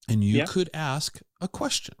and you could ask a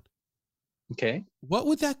question? Okay. What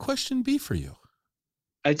would that question be for you?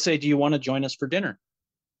 I'd say, do you want to join us for dinner?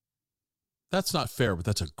 That's not fair, but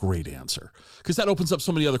that's a great answer, because that opens up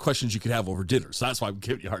so many other questions you could have over dinner. So that's why I'm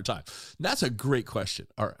giving you a hard time. That's a great question,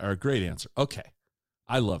 or a great answer. Okay.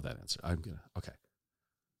 I love that answer. Okay.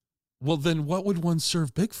 Well, then what would one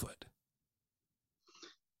serve Bigfoot?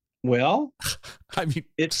 Well, I mean,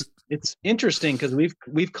 it's interesting because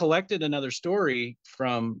we've collected another story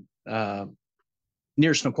from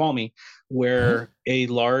near Snoqualmie where a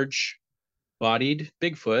large bodied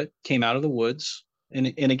Bigfoot came out of the woods and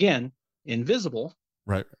again, invisible,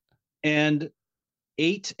 right, and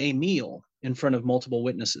ate a meal in front of multiple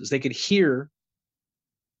witnesses. They could hear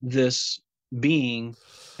this being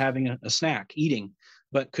having a snack, eating,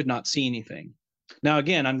 but could not see anything. Now,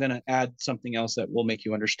 again, I'm going to add something else that will make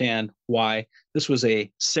you understand why this was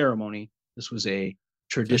a ceremony. This was a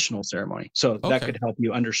traditional ceremony. So that could help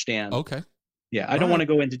you understand. Okay. Yeah, I don't want to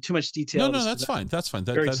go into too much detail. No, that's fine. That's fine.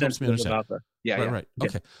 That helps me understand. Right.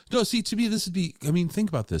 Okay. No, see, to me, this would be, I mean, think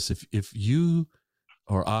about this. If you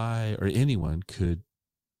or I or anyone could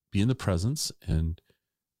be in the presence and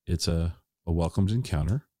it's a welcomed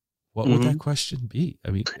encounter, what would that question be?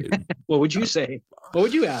 I mean, what would you say? What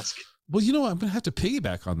would you ask? Well, I'm going to have to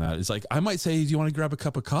piggyback on that. It's like, I might say, do you want to grab a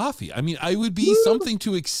cup of coffee? I mean, I would be something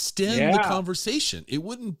to extend the conversation. It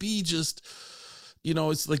wouldn't be just,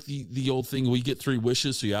 it's like the old thing, we get 3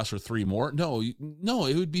 wishes, so you ask for 3 more. No,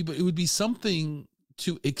 it would be something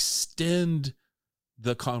to extend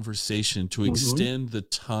the conversation, to extend the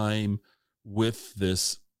time with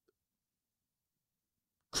this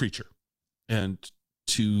creature. and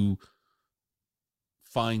to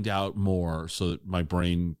find out more so that my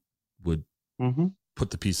brain would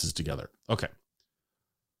put the pieces together. Okay.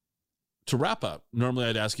 To wrap up, normally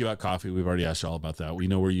I'd ask you about coffee. We've already asked you all about that. We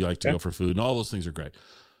know where you like to go for food, and all those things are great.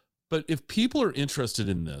 But if people are interested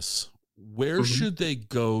in this, where should they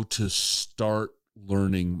go to start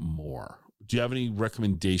learning more? Do you have any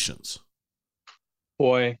recommendations?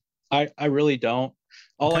 Boy, I really don't.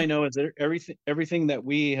 All I know is that everything that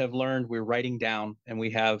we have learned, we're writing down, and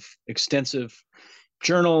we have extensive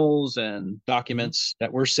journals and documents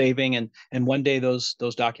that we're saving. And one day those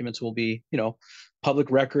documents will be,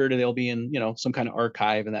 public record, and they'll be in, some kind of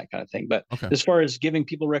archive and that kind of thing. But as far as giving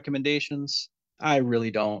people recommendations, I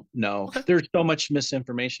really don't know. There's so much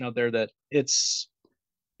misinformation out there that it's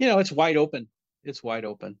wide open. It's wide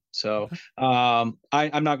open. So I'm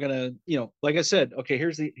not gonna, like I said,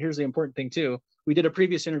 here's the important thing too. We did a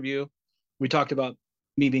previous interview. We talked about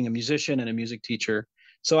me being a musician and a music teacher.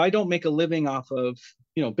 So I don't make a living off of,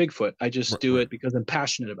 Bigfoot. I just do it because I'm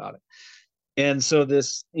passionate about it. And so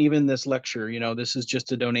this lecture, this is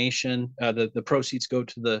just a donation. The proceeds go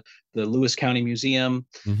to the Lewis County Museum.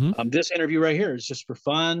 This interview right here is just for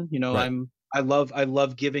fun. I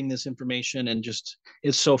love giving this information, and just,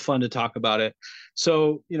 it's so fun to talk about it.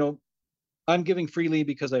 So, I'm giving freely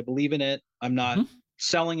because I believe in it. I'm not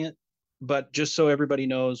selling it, but just so everybody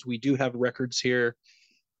knows, we do have records here.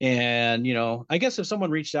 And, I guess if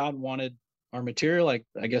someone reached out and wanted our material, I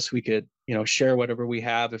guess we could, share whatever we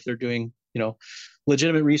have. If they're doing,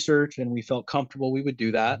 legitimate research and we felt comfortable, we would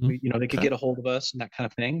do that. They could get a hold of us and that kind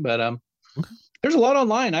of thing. But there's a lot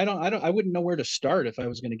online. I wouldn't know where to start if I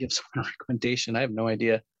was going to give someone a recommendation. I have no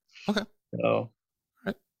idea. Okay. So, all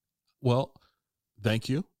right. Well, thank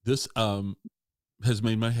you. This has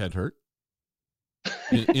made my head hurt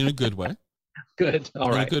in a good way. Good. All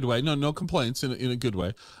right. In a good way. No complaints. In a good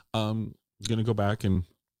way. I'm gonna go back and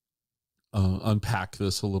unpack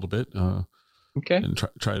this a little bit. And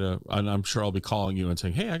try to. And I'm sure I'll be calling you and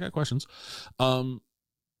saying, "Hey, I got questions."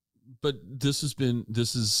 But this has been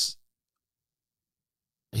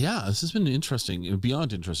interesting.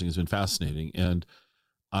 Beyond interesting, it's been fascinating, and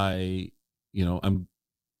I'm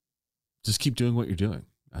just keep doing what you're doing.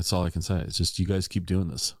 That's all I can say. It's just, you guys keep doing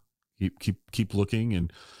this. Keep looking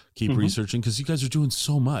and keep researching, because you guys are doing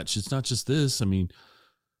so much. It's not just this. I mean,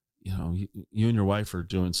 you and your wife are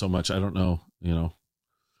doing so much. I don't know,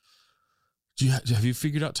 have you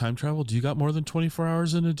figured out time travel? Do you got more than 24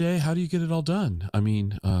 hours in a day? How do you get it all done? I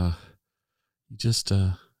mean, you're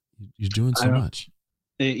doing so much.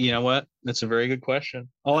 You know what? That's a very good question.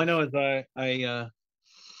 All I know is I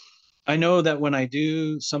know that when I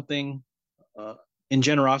do something in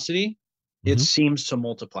generosity, it seems to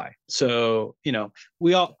multiply. So,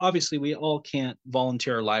 we all can't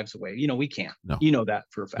volunteer our lives away. We can't. No. You know that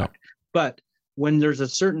for a fact. No. But when there's a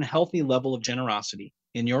certain healthy level of generosity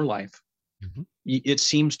in your life, it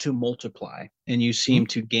seems to multiply, and you seem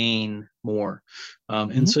to gain more.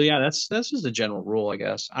 And so, that's just a general rule, I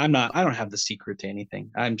guess. I don't have the secret to anything.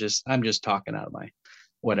 I'm just talking out of my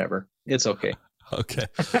whatever. It's okay. Okay.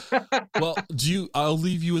 Well, I'll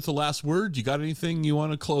leave you with the last word. You got anything you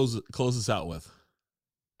want to close us out with?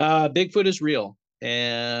 Bigfoot is real,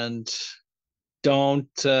 and don't,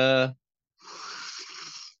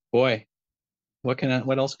 boy,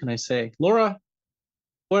 what else can I say? Laura,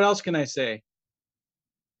 what else can I say?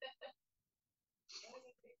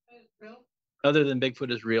 Other than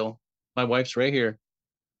Bigfoot is real. My wife's right here.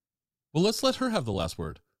 Well, let's let her have the last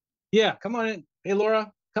word. Yeah, come on in. Hey,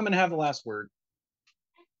 Laura, come and have the last word.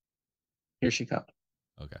 Here she comes.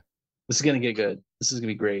 Okay. This is going to get good. This is going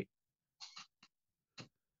to be great.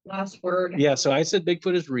 Last word. Yeah, so I said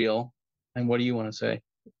Bigfoot is real. And what do you want to say?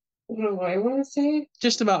 What do I want to say?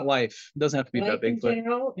 Just about life. It doesn't have to be life about Bigfoot.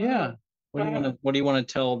 General? Yeah. What do you want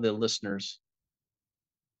to tell the listeners?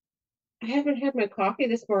 I haven't had my coffee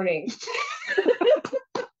this morning.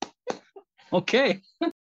 Okay.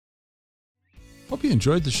 Hope you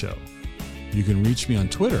enjoyed the show. You can reach me on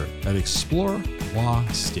Twitter at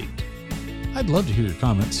ExploreWaState. I'd love to hear your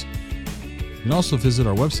comments. You can also visit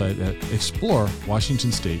our website at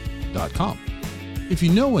explorewashingtonstate.com. If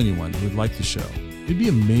you know anyone who would like the show, it'd be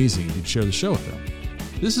amazing if you'd share the show with them.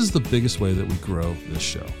 This is the biggest way that we grow this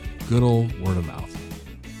show. Good old word of mouth.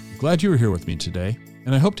 Glad you were here with me today,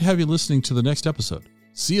 and I hope to have you listening to the next episode.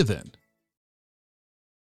 See you then.